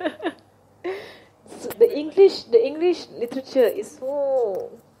 So the English literature is so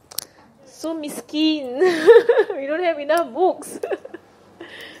miskin. We don't have enough books.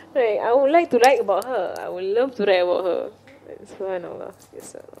 Right, I would like to write about her. I would love to write about her. Subhanallah.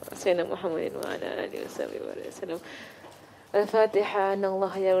 Sayyidina Muhammadin wa ala alihi wa sallam. الفاتحة أن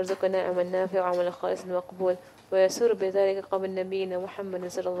الله يرزقنا عمل نافع وعمل خالص مقبول ويسر بذلك قبل نبينا محمد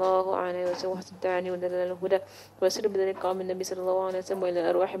صلى الله عليه وسلم وحسن التعاني ودلال الهدى ويسر بذلك قبل النبي صلى الله عليه وسلم وإلى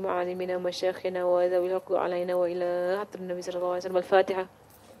أرواح معالمنا ومشايخنا وذوي الحق علينا وإلى حضر النبي صلى الله عليه وسلم. الفاتحة.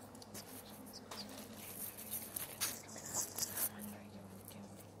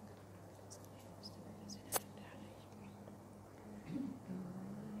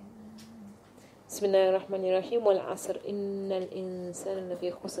 بسم الله الرحمن الرحيم والعصر إن الإنسان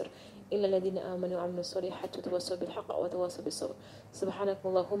لفي خسر إلا الذين آمنوا وعملوا الصالحات وتواصوا بالحق وتواصوا بالصبر. سبحانك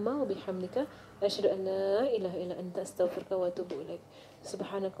اللهم وبحمدك أشهد أن لا إله إلا أنت أستغفرك وأتوب إليك.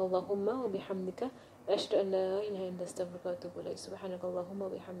 سبحانك اللهم وبحمدك أشهد أن لا إله إلا أنت أستغفرك وأتوب إليك. سبحانك اللهم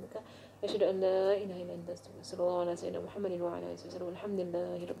وبحمدك أشهد أن لا إله إلا أنت أستغفرك. صلى الله على سيدنا محمد وعلى آله وسلم والحمد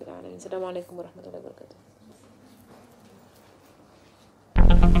لله رب العالمين. السلام عليكم ورحمة الله وبركاته.